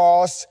the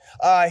cross.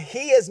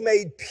 He has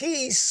made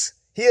peace.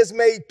 He has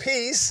made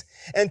peace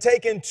and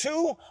taken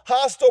two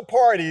hostile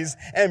parties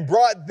and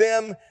brought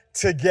them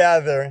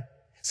together.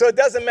 So it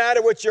doesn't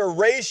matter what your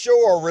racial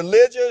or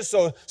religious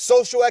or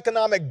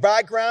socioeconomic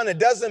background. It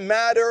doesn't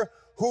matter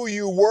who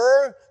you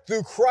were.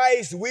 Through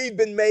Christ, we've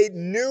been made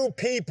new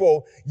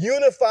people,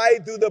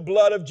 unified through the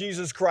blood of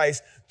Jesus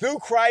Christ. Through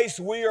Christ,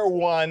 we are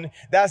one.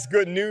 That's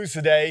good news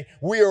today.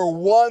 We are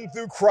one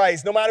through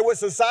Christ. No matter what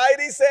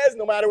society says,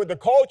 no matter what the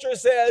culture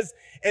says,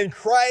 in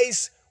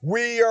Christ,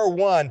 we are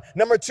one.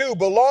 Number two,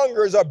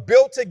 belongers are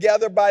built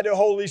together by the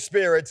Holy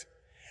Spirit.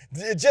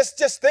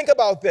 Just think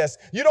about this.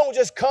 You don't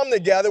just come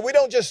together. We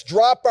don't just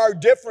drop our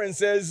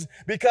differences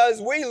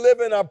because we live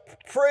in a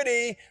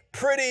pretty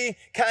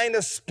kind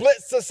of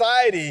split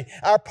society.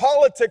 Our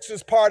politics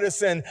is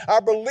partisan. Our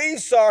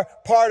beliefs are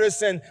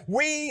partisan.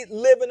 We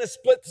live in a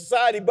split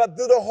society, but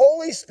through the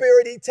Holy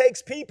Spirit, He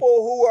takes people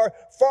who are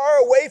far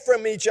away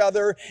from each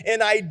other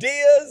in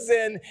ideas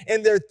and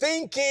in their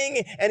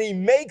thinking, and He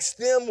makes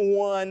them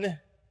one.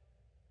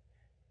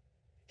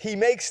 He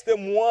makes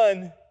them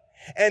one.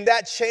 And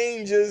that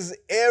changes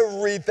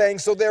everything.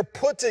 So they're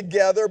put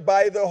together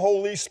by the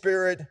Holy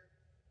Spirit.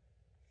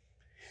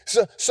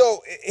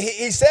 So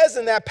he says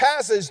in that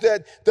passage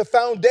that the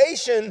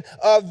foundation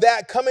of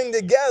that coming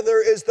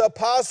together is the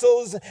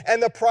apostles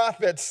and the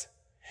prophets.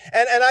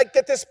 And I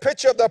get this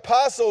picture of the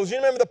apostles. You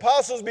remember the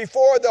apostles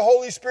before the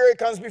Holy Spirit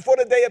comes, before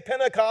the day of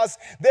Pentecost,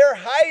 they're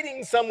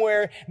hiding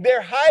somewhere.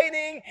 They're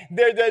hiding,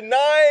 they're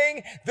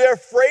denying, they're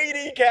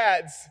fraidy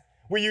cats.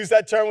 We used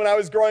that term when I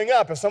was growing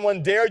up. If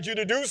someone dared you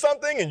to do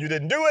something and you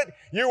didn't do it,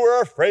 you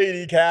were a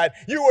fraidy cat.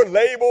 You were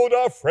labeled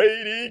a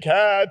fraidy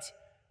cat.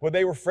 Well,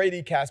 they were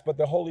fraidy cats, but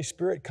the Holy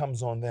Spirit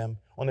comes on them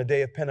on the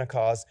day of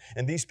Pentecost.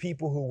 And these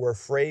people who were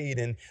afraid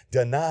and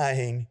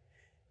denying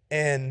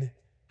and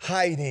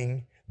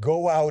hiding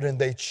go out and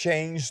they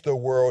change the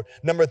world.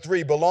 Number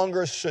three,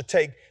 belongers should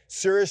take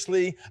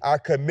seriously our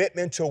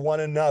commitment to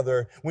one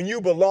another. When you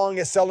belong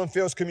at Selland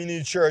Fields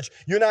Community Church,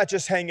 you're not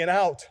just hanging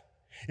out.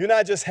 You're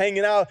not just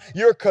hanging out.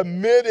 You're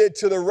committed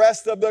to the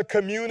rest of the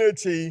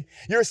community.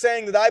 You're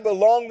saying that I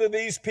belong to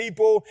these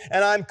people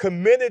and I'm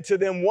committed to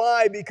them.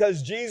 Why?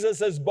 Because Jesus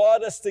has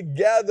brought us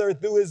together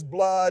through His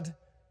blood.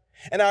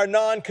 In our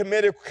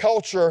non-committed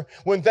culture,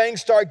 when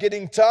things start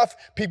getting tough,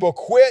 people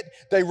quit,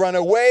 they run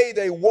away,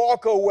 they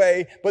walk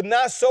away. But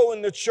not so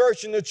in the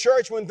church. In the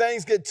church, when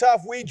things get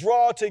tough, we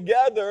draw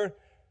together.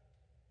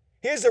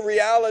 Here's the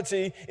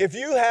reality. If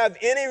you have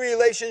any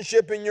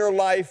relationship in your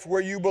life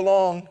where you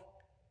belong,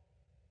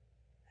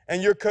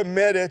 and you're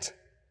committed,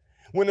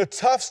 when the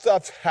tough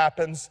stuff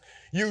happens,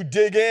 you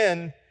dig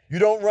in, you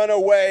don't run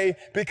away,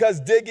 because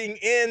digging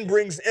in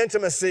brings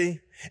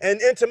intimacy,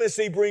 and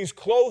intimacy brings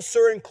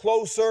closer and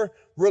closer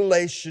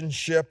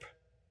relationship.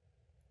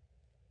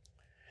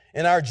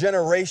 In our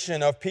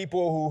generation of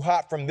people who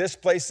hop from this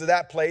place to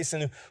that place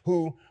and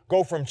who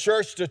go from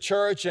church to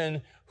church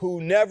and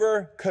who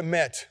never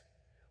commit,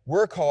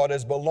 we're called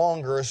as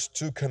belongers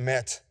to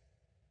commit.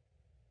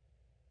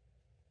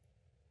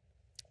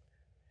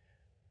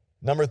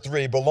 Number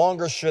three,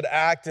 belongers should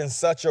act in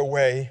such a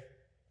way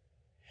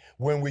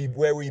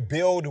where we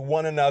build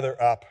one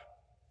another up.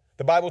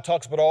 The Bible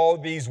talks about all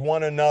these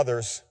one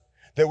another's,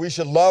 that we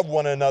should love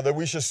one another,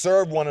 we should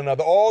serve one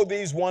another, all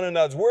these one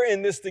another's. We're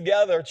in this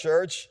together,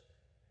 church.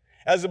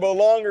 As a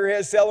belonger here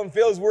at Selland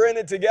Fields, we're in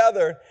it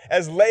together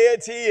as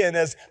laity and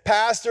as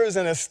pastors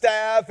and as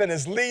staff and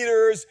as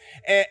leaders.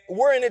 And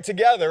we're in it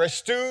together as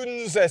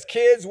students, as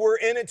kids. We're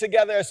in it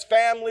together as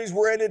families.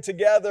 We're in it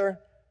together.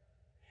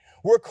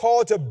 We're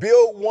called to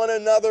build one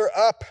another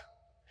up.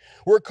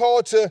 We're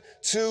called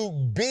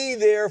to be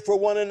there for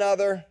one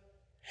another.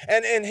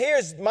 And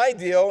here's my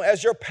deal.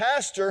 As your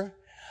pastor,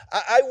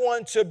 I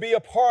want to be a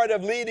part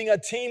of leading a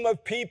team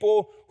of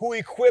people who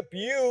equip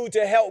you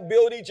to help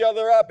build each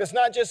other up. It's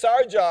not just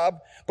our job,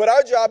 but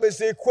our job is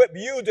to equip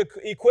you, to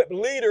equip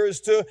leaders,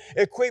 to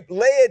equip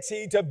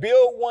laity, to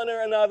build one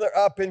another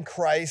up in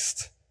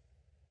Christ.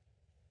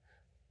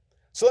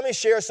 So let me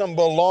share some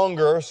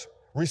belongers'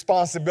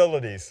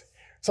 responsibilities.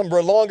 Some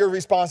longer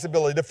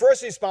responsibility. The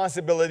first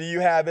responsibility you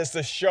have is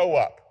to show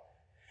up.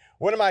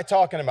 What am I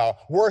talking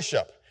about?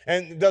 Worship.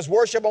 And does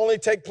worship only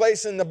take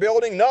place in the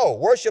building? No,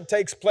 worship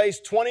takes place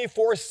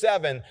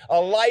 24/7,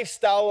 a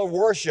lifestyle of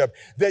worship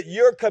that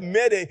you're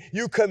committed.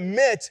 You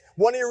commit,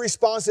 one of your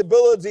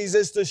responsibilities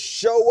is to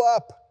show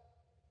up.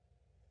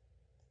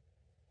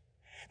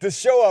 To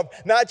show up,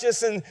 not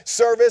just in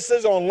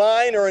services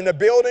online or in the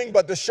building,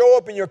 but to show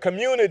up in your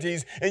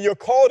communities, in your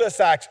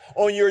cul-de-sacs,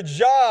 on your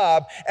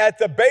job, at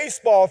the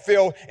baseball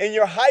field, in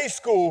your high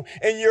school,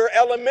 in your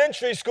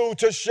elementary school,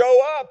 to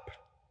show up.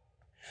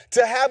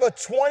 To have a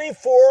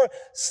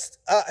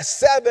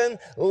 24/7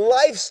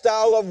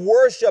 lifestyle of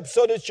worship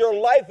so that your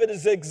life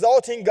is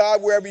exalting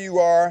God wherever you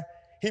are.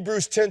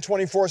 Hebrews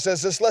 10:24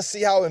 says this. Let's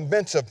see how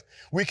inventive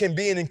we can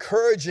be in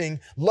encouraging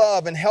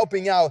love and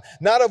helping out,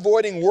 not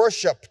avoiding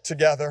worship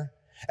together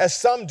as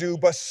some do,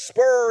 but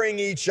spurring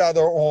each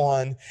other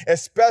on,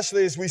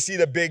 especially as we see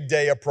the big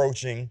day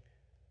approaching.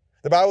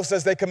 The Bible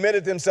says they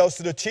committed themselves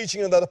to the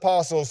teaching of the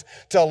apostles,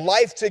 to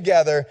life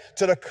together,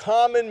 to the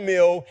common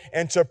meal,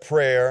 and to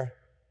prayer.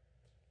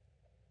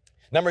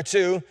 Number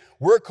two,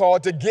 we're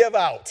called to give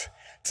out,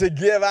 to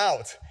give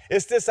out.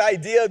 It's this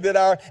idea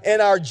that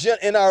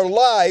in our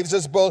lives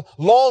as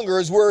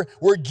belongers,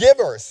 we're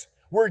givers.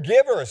 We're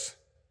givers.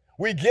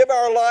 We give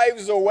our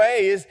lives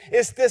away.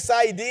 It's this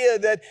idea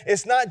that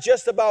it's not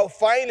just about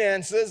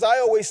finances. I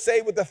always say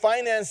with the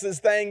finances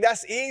thing,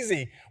 that's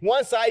easy.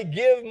 Once I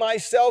give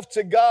myself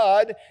to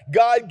God,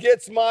 God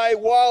gets my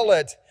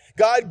wallet.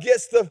 God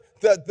gets the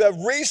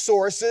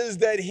resources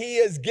that he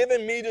has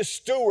given me to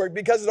steward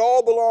because it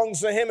all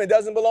belongs to him. It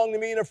doesn't belong to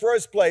me in the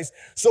first place.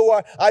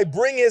 So I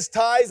bring his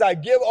tithes, I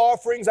give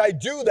offerings, I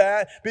do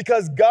that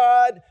because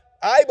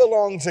I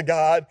belong to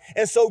God.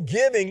 And so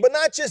giving, but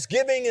not just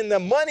giving in the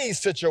money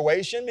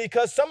situation,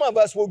 because some of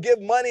us will give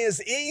money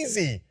as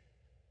easy.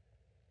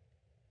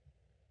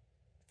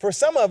 For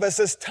some of us,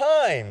 it's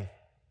time.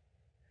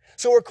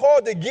 So we're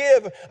called to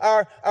give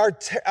our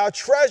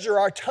treasure,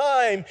 our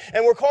time,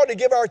 and we're called to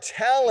give our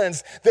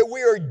talents, that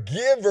we are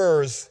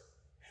givers,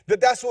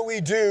 that's what we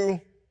do.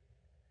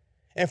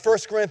 In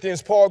 1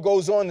 Corinthians, Paul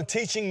goes on to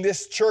teaching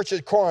this church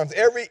at Corinth.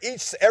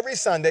 Every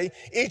Sunday,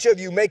 each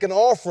of you make an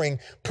offering,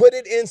 put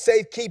it in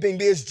safekeeping,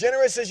 be as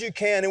generous as you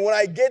can, and when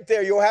I get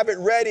there, you'll have it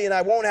ready and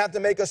I won't have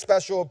to make a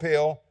special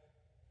appeal.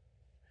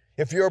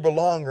 If you're a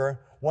belonger,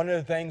 one of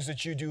the things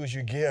that you do is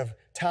you give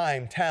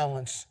time,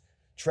 talents,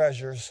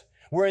 treasures.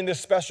 We're in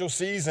this special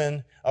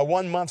season, a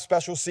 1-month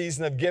special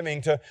season of giving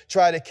to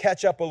try to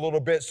catch up a little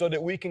bit so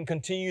that we can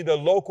continue the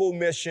local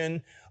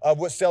mission of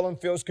what Salem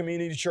Fields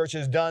Community Church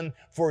has done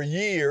for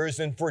years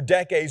and for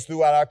decades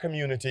throughout our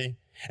community.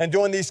 And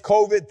during these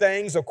COVID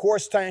things, of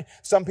course,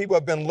 some people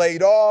have been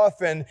laid off,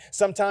 and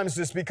sometimes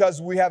it's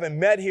because we haven't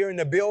met here in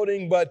the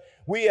building, but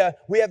we have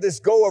this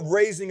goal of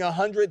raising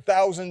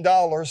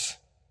 $100,000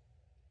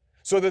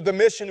 so that the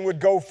mission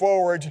would go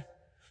forward,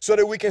 so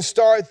that we can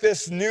start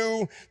this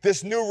new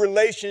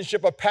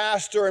relationship of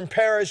pastor and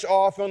parish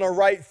off on a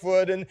right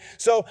foot. And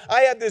so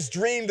I had this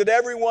dream that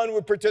everyone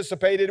would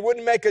participate. It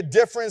wouldn't make a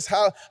difference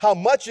how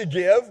much you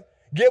give.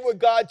 Give what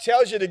God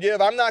tells you to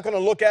give. I'm not going to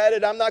look at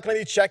it. I'm not going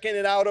to be checking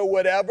it out or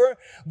whatever.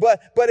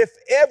 But if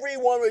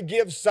everyone would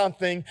give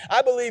something,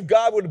 I believe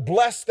God would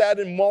bless that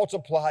and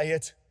multiply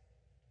it.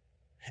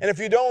 And if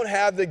you don't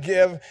have to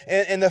give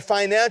in the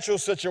financial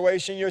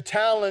situation, your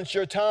talents,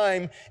 your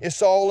time,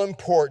 it's all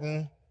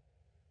important.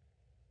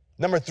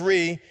 Number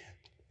 3,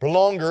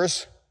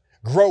 belongers,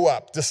 grow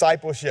up,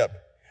 discipleship.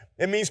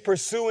 It means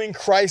pursuing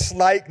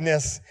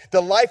Christ-likeness.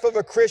 The life of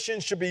a Christian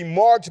should be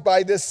marked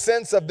by this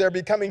sense of their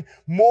becoming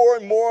more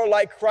and more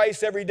like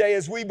Christ every day.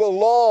 As we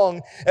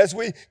belong, as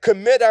we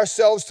commit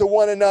ourselves to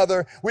one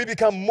another, we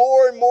become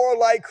more and more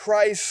like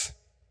Christ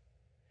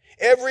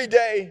every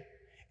day.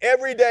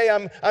 Every day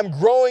I'm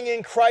growing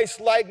in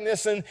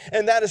Christ-likeness, and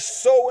that is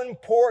so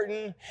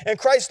important. And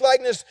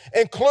Christ-likeness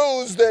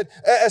includes that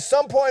at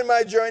some point in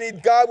my journey,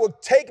 God will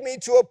take me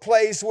to a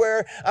place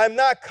where I'm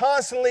not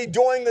constantly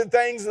doing the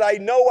things that I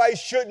know I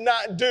should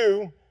not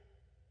do.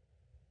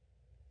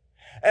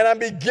 And I'm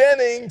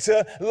beginning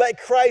to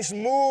let Christ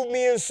move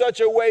me in such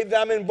a way that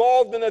I'm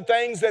involved in the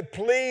things that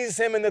please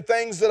him and the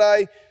things that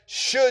I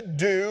should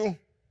do.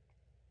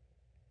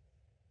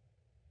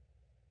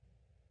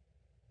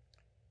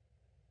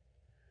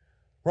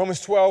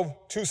 Romans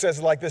 12:2 says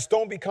it like this: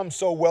 don't become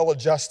so well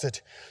adjusted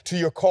to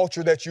your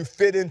culture that you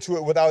fit into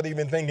it without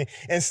even thinking.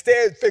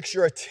 Instead, fix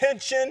your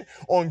attention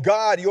on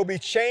God. You'll be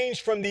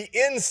changed from the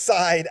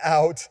inside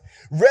out,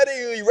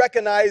 readily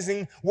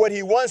recognizing what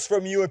he wants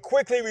from you and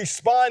quickly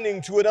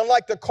responding to it,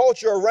 unlike the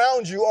culture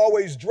around you,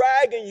 always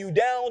dragging you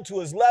down to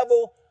his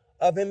level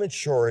of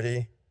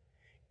immaturity.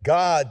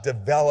 God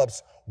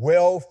develops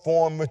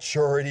well-formed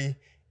maturity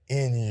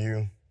in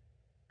you.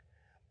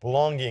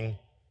 Belonging.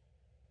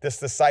 This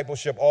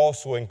discipleship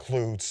also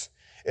includes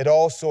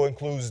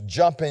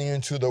jumping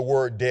into the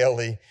word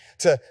daily,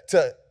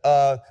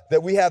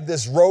 that we have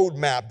this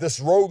roadmap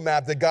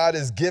that God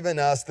has given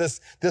us,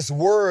 this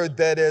word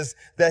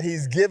that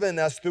he's given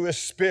us through his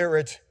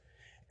Spirit.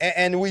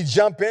 And we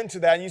jump into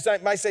that. And you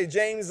might say,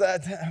 James,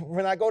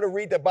 when I go to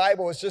read the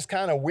Bible, it's just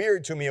kind of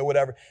weird to me or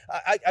whatever.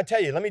 I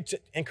tell you, let me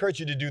encourage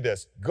you to do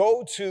this.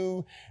 Go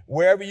to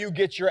wherever you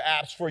get your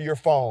apps for your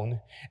phone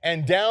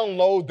and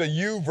download the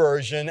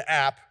YouVersion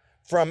app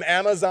from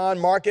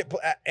Amazon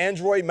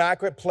Android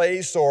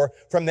Marketplace or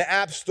from the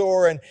App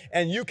Store,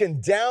 and you can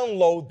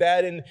download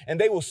that, and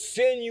they will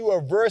send you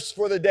a verse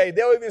for the day.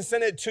 They'll even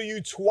send it to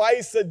you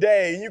twice a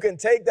day. You can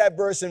take that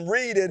verse and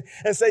read it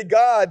and say,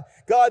 God,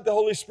 the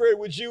Holy Spirit,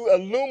 would you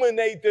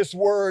illuminate this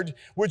word?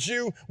 Would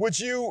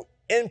you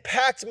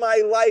impact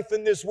my life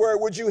in this word?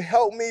 Would you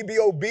help me be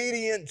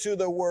obedient to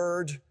the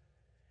word?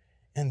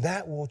 And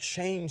that will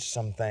change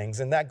some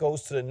things. And that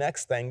goes to the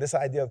next thing, this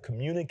idea of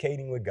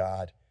communicating with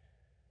God.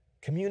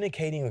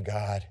 Communicating with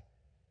God.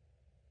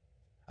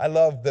 I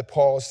love that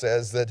Paul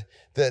says that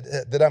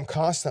I'm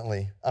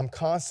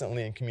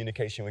constantly in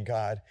communication with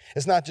God.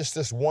 It's not just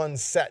this one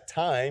set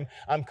time.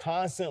 I'm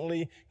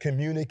constantly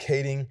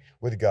communicating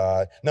with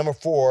God. Number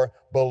 4,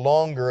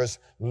 belongers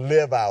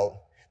live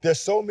out. There's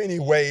so many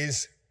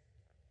ways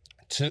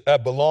for a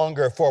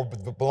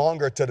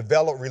belonger to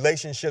develop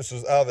relationships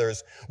with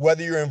others.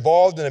 Whether you're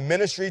involved in a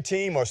ministry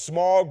team or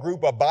small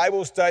group, a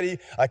Bible study,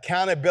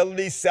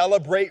 accountability,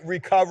 celebrate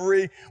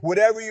recovery,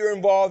 whatever you're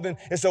involved in,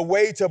 it's a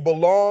way to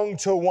belong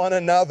to one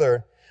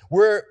another.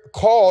 We're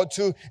called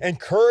to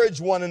encourage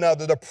one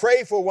another, to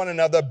pray for one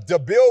another, to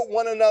build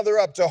one another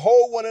up, to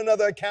hold one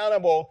another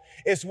accountable.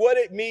 It's what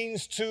it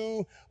means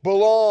to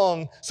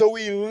belong. So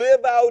we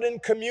live out in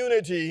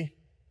community.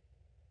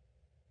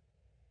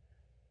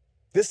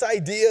 This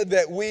idea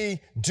that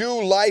we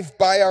do life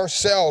by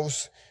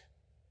ourselves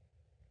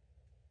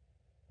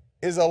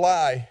is a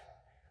lie.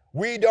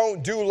 We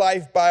don't do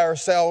life by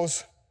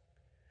ourselves.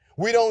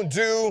 We don't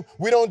do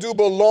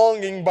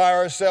belonging by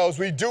ourselves.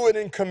 We do it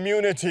in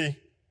community.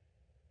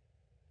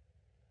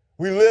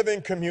 We live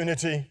in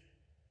community.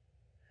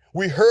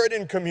 We hurt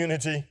in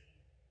community.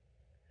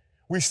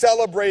 We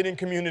celebrate in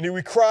community.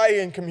 We cry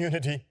in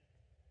community.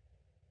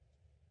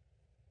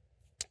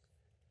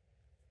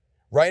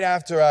 Right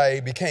after I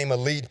became a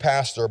lead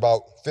pastor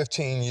about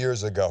 15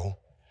 years ago,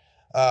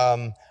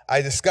 I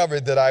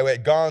discovered that I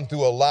had gone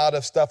through a lot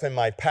of stuff in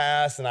my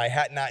past and I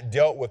had not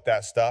dealt with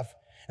that stuff.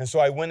 And so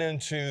I went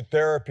into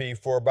therapy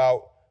for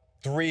about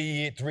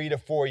three to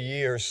 4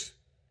 years.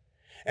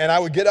 And I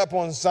would get up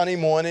on Sunday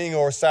morning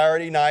or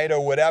Saturday night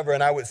or whatever,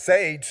 and I would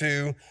say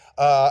to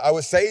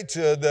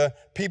the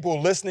people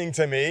listening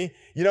to me,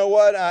 you know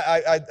what,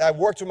 I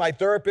worked with my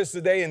therapist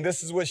today and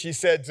this is what she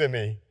said to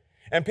me.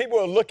 And people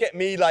would look at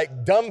me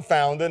like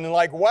dumbfounded and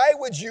like, why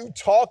would you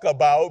talk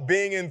about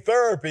being in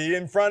therapy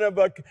in front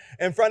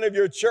of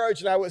your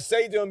church? And I would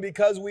say to them,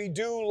 because we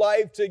do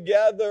life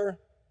together.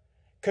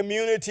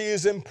 Community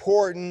is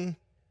important.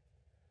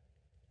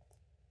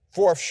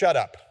 4th, shut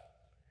up.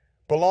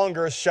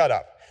 Belongers, shut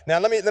up. Now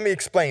let me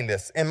explain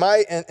this. In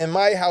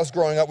my house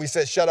growing up, we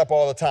said shut up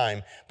all the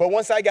time. But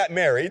once I got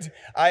married,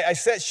 I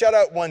said shut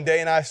up one day,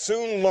 and I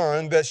soon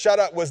learned that shut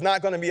up was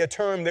not going to be a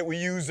term that we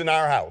used in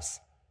our house.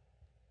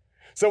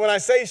 So when I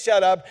say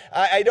shut up,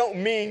 I don't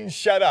mean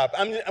shut up.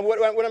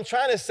 What I'm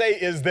trying to say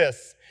is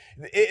this.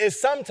 Is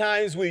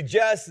sometimes we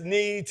just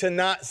need to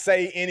not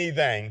say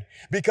anything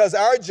because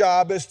our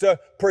job is to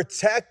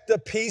protect the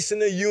peace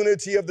and the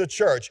unity of the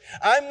church.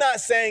 I'm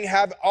not saying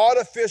have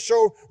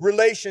artificial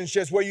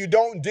relationships where you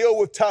don't deal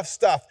with tough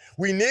stuff.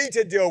 We need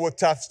to deal with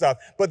tough stuff,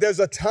 but there's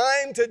a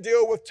time to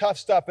deal with tough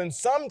stuff. And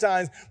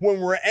sometimes when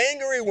we're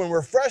angry, when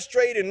we're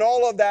frustrated and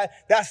all of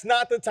that, that's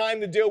not the time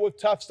to deal with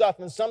tough stuff.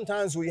 And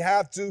sometimes we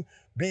have to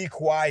be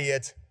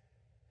quiet.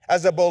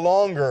 As a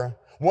belonger,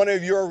 one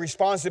of your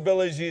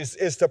responsibilities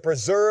is to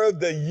preserve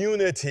the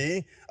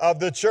unity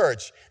of the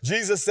church.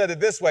 Jesus said it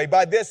this way,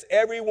 by this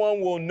everyone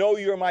will know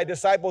you're my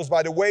disciples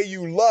by the way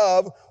you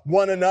love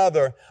one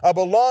another. A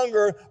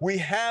belonger, we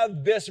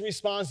have this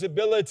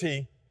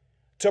responsibility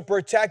to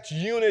protect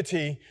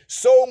unity.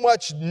 So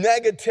much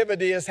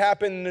negativity has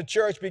happened in the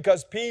church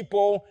because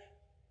people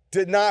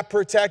did not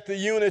protect the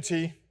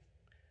unity.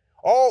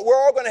 We're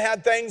all going to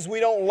have things we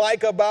don't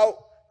like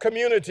about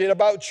community and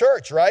about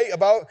church, right?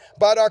 About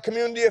our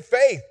community of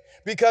faith,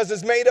 because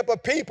it's made up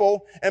of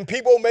people and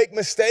people make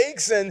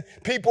mistakes and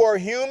people are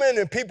human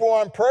and people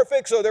aren't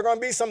perfect. So there are going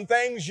to be some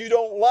things you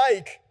don't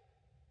like.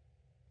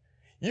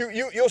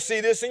 You'll see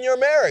this in your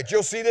marriage.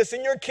 You'll see this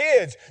in your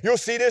kids. You'll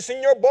see this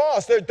in your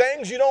boss. There are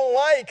things you don't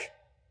like.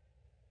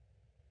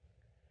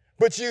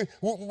 But you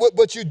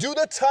do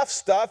the tough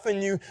stuff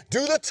and you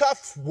do the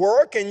tough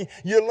work and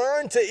you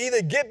learn to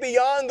either get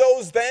beyond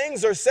those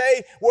things or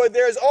say, well,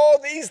 there's all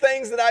these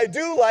things that I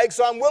do like,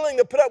 so I'm willing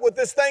to put up with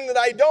this thing that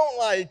I don't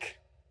like.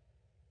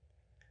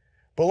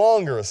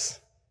 Belongers.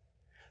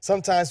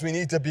 Sometimes we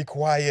need to be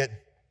quiet.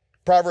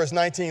 Proverbs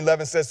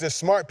 19:11 says this,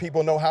 smart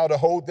people know how to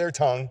hold their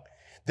tongue.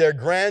 Their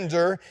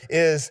grandeur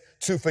is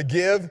to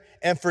forgive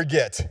and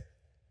forget.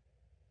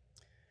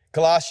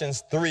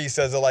 Colossians 3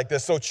 says it like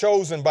this, so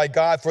chosen by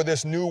God for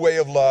this new way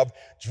of love,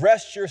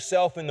 dress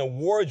yourself in the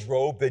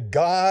wardrobe that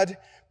God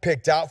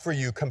picked out for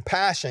you.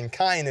 Compassion,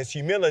 kindness,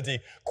 humility,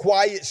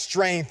 quiet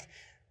strength,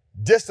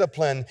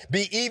 discipline,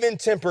 be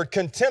even-tempered,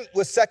 contempt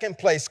with second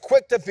place,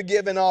 quick to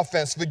forgive an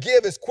offense,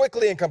 forgive as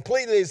quickly and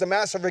completely as the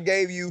master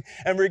forgave you,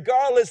 and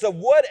regardless of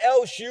what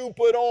else you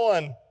put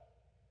on.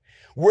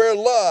 Where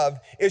love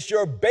is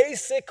your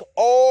basic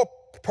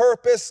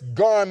all-purpose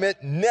garment,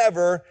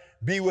 never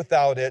be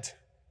without it.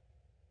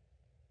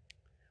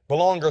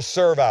 Belongers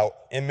serve out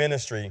in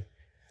ministry.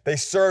 They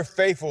serve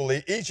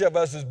faithfully. Each of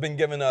us has been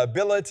given an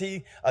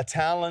ability, a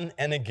talent,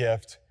 and a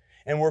gift,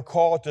 and we're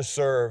called to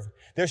serve.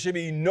 There should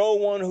be no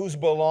one who's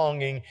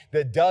belonging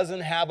that doesn't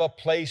have a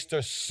place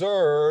to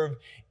serve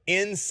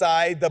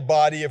inside the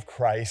body of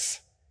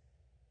Christ.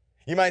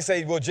 You might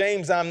say, well,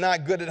 James, I'm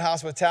not good at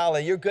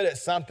hospitality. You're good at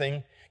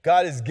something.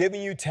 God is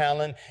giving you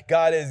talent.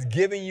 God is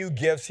giving you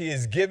gifts. He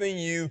is giving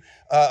you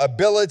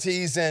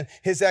abilities, and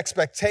his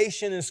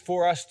expectation is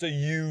for us to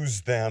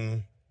use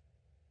them.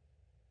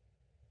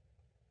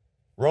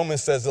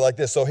 Romans says it like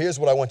this. So here's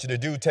what I want you to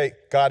do.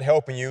 Take God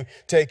helping you.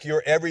 Take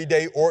your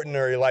everyday,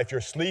 ordinary life. You're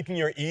sleeping,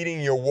 you're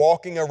eating, you're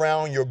walking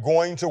around, you're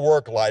going to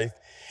work life,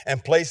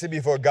 and place it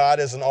before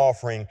God as an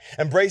offering.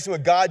 Embracing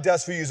what God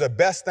does for you is the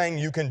best thing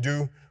you can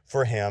do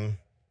for him.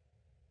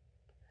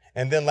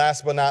 And then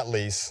last but not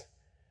least,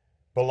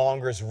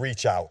 belongers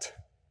reach out.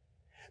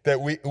 That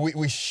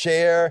we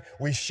share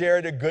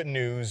the good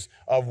news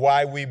of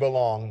why we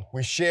belong.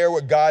 We share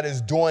what God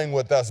is doing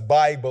with us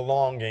by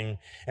belonging.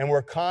 And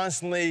we're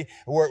constantly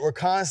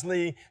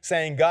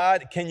saying,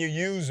 God, can you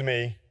use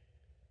me?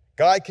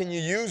 God, can you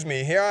use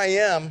me? Here I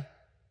am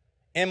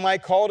in my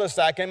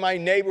cul-de-sac, in my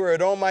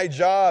neighborhood, on my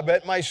job,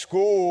 at my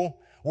school,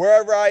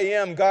 wherever I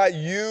am. God,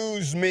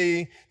 use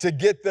me to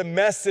get the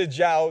message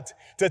out,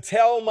 to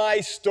tell my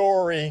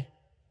story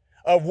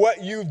of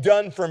what you've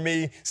done for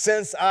me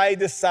since I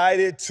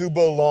decided to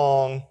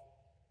belong.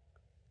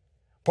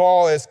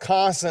 Paul is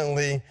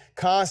constantly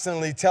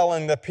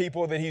telling the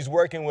people that he's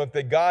working with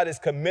that God is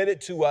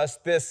committed to us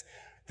this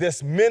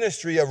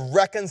ministry of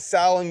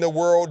reconciling the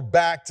world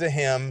back to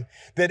him,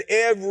 that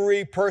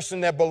every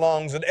person that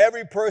belongs, that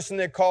every person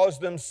that calls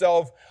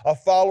themselves a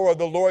follower of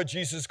the Lord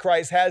Jesus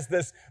Christ has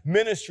this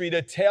ministry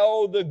to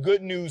tell the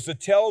good news, to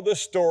tell the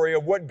story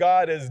of what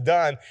God has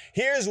done.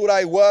 Here's what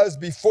I was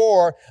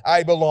before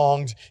I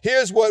belonged.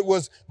 Here's what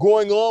was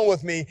going on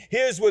with me.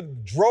 Here's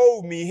what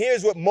drove me.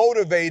 Here's what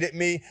motivated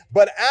me.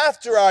 But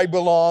after I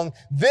belong,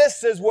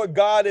 this is what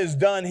God has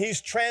done.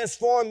 He's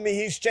transformed me.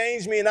 He's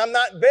changed me. And I'm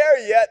not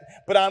there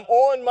yet, but I'm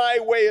on my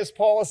way, as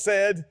Paul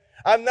said.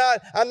 I'm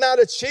not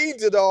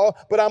achieved it all,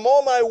 but I'm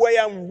on my way.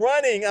 I'm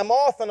running. I'm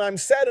off and I'm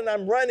set and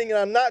I'm running and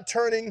I'm not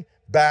turning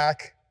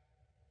back.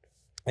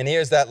 And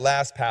here's that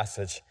last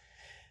passage.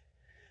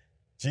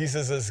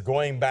 Jesus is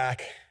going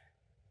back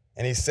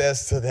and he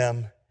says to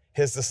them,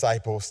 his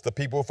disciples, the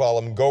people who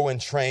follow him, go and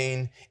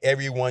train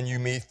everyone you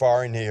meet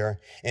far and near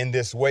in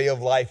this way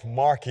of life,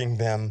 marking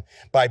them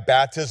by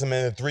baptism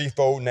in the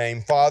threefold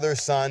name, Father,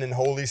 Son, and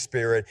Holy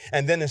Spirit,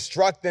 and then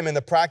instruct them in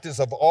the practice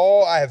of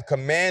all I have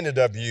commanded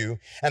of you,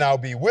 and I'll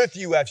be with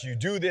you as you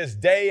do this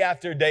day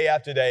after day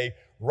after day,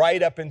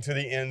 right up into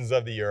the ends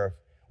of the earth.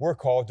 We're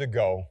called to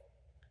go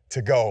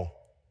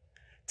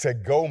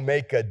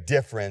make a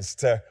difference,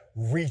 to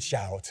reach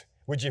out.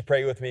 Would you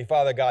pray with me?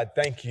 Father God,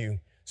 thank you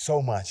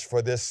so much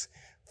for this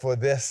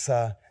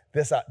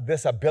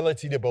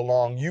ability to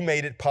belong. You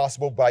made it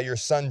possible by your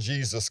Son,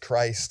 Jesus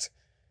Christ.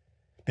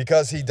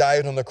 Because he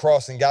died on the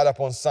cross and got up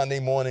on Sunday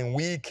morning,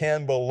 we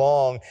can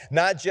belong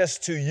not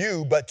just to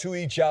you, but to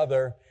each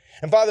other.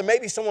 And Father,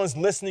 maybe someone's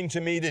listening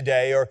to me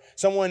today, or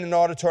someone in the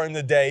auditorium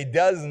today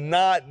does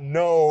not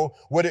know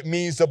what it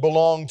means to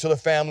belong to the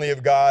family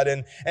of God.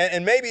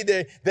 And maybe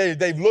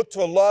they've looked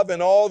for love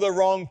in all the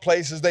wrong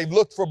places. They've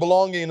looked for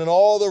belonging in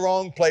all the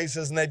wrong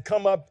places, and they've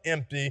come up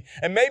empty.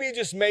 And maybe,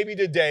 just maybe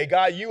today,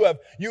 God, you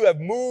have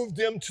moved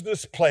them to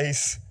this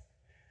place.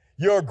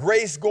 Your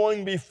grace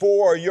going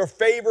before, your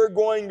favor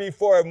going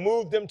before, have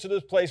moved them to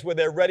this place where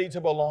they're ready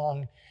to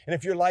belong. And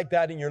if you're like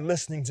that and you're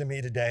listening to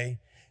me today,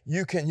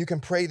 you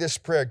can pray this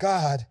prayer.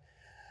 God,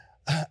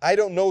 I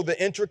don't know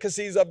the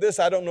intricacies of this.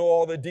 I don't know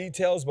all the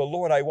details, but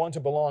Lord, I want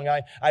to belong.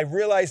 I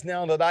realize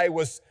now that I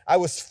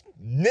was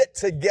knit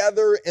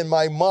together in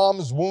my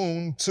mom's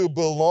womb to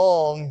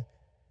belong.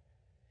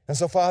 And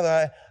so,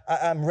 Father,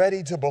 I'm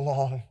ready to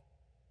belong.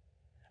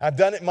 I've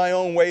done it my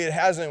own way. It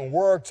hasn't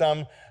worked.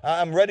 I'm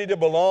ready to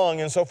belong.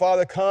 And so,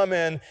 Father, come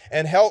and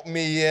help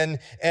me. And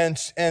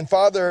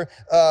Father,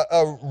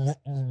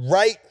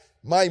 right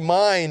my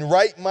mind,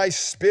 right my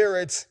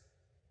spirit,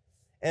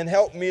 and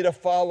help me to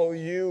follow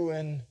you.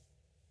 And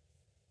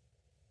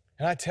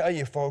I tell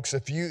you, folks,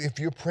 if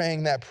you're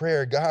praying that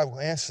prayer, God will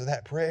answer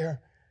that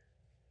prayer.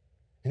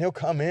 And he'll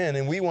come in,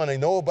 and we want to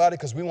know about it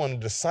because we want to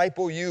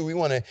disciple you. We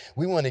want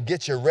to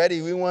get you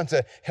ready. We want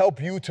to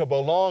help you to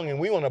belong, and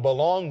we want to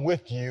belong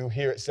with you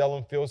here at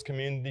Selwyn Fields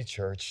Community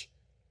Church.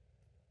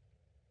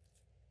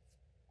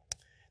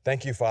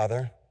 Thank you,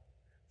 Father,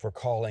 for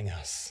calling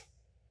us,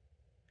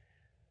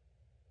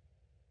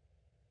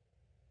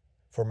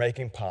 for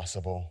making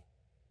possible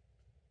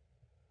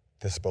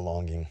this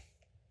belonging.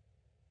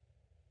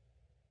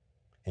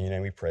 In your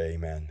name we pray,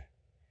 amen.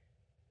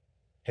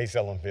 Hey,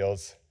 Salem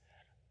Fields,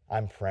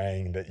 I'm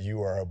praying that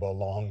you are a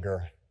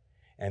belonger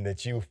and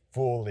that you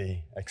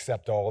fully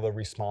accept all the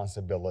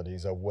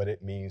responsibilities of what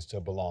it means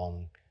to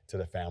belong to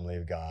the family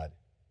of God.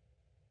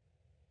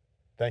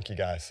 Thank you,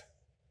 guys.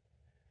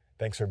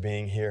 Thanks for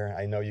being here.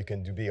 I know you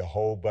can be a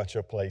whole bunch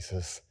of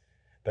places.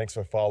 Thanks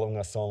for following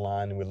us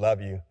online. We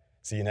love you.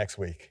 See you next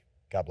week.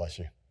 God bless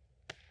you.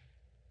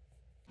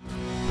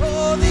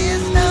 Oh,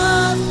 there's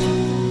nothing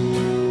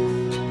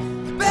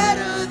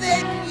better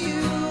than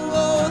you.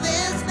 Oh,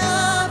 there's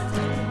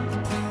nothing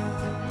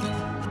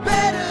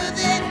better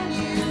than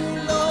you.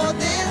 Lord,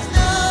 there's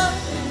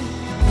nothing,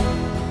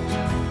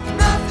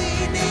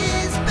 nothing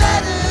is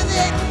better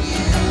than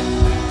you.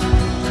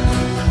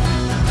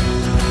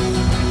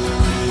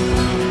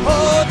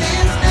 Oh,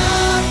 there's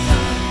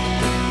nothing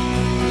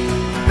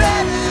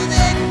better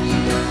than you.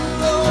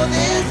 Oh,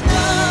 there's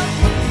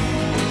nothing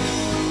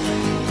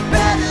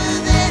better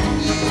than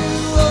you.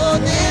 Oh,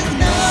 there's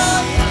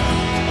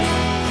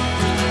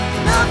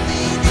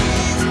nothing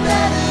is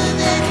better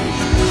than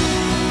you.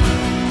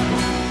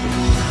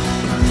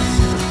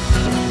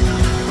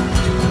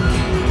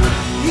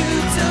 You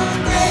took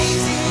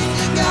grace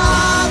into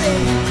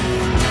garden.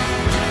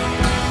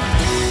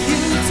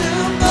 You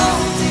took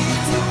gold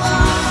into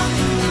wine.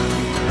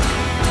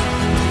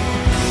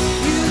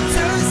 You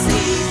turned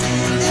seas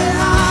into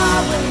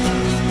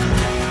highways.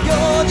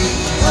 You're the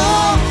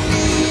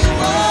only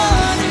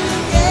one who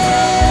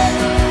can.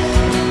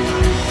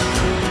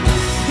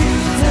 You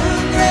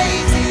took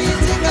grace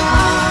into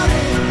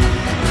garden.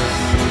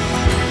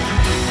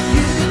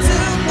 You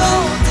took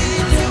gold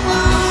into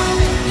wine.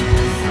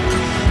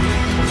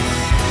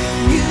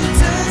 You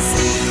turned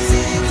seas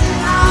into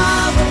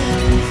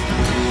highways.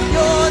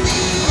 You're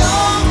the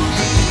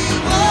only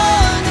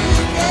one who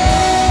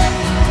can.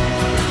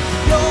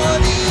 You're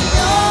the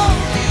only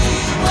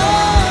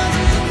one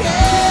who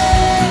can.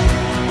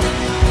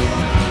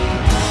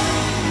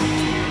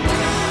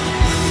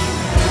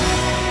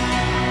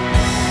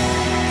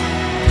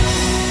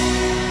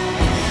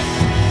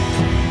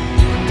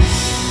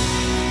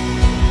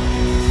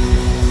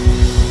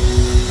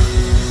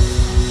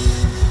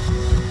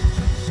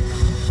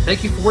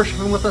 Thank you for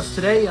worshiping with us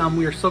today.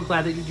 We are so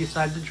glad that you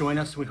decided to join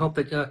us. We hope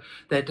that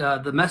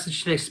the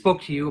message today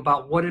spoke to you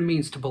about what it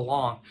means to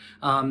belong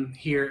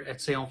here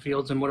at Salem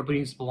Fields and what it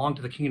means to belong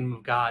to the kingdom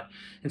of God.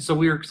 And so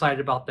we are excited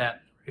about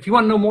that. If you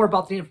want to know more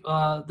about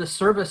this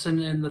service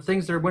and the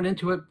things that went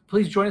into it,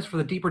 please join us for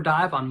the Deeper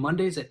Dive on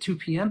Mondays at 2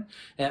 p.m.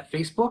 at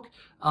Facebook.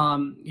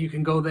 You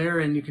can go there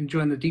and you can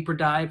join the Deeper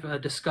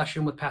Dive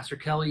discussion with Pastor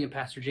Kelly and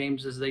Pastor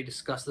James as they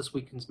discuss this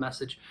weekend's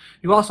message.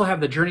 You also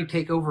have the Journey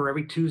Takeover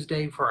every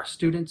Tuesday for our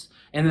students,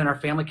 and then our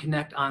Family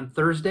Connect on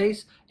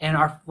Thursdays, and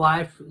our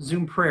live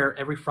Zoom prayer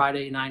every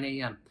Friday at 9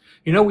 a.m.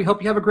 We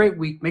hope you have a great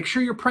week. Make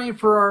sure you're praying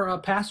for our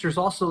pastors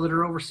also that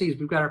are overseas.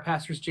 We've got our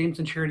pastors, James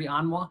and Charity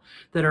Anwa,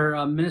 that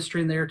are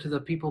ministering there to the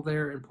people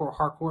there in Port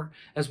Harcourt,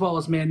 as well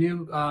as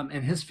Manu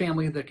and his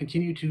family that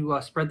continue to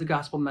spread the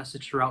gospel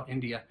message throughout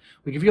India.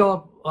 We give you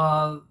all,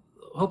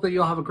 hope that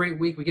you all have a great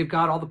week. We give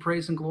God all the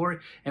praise and glory,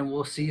 and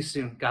we'll see you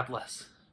soon. God bless.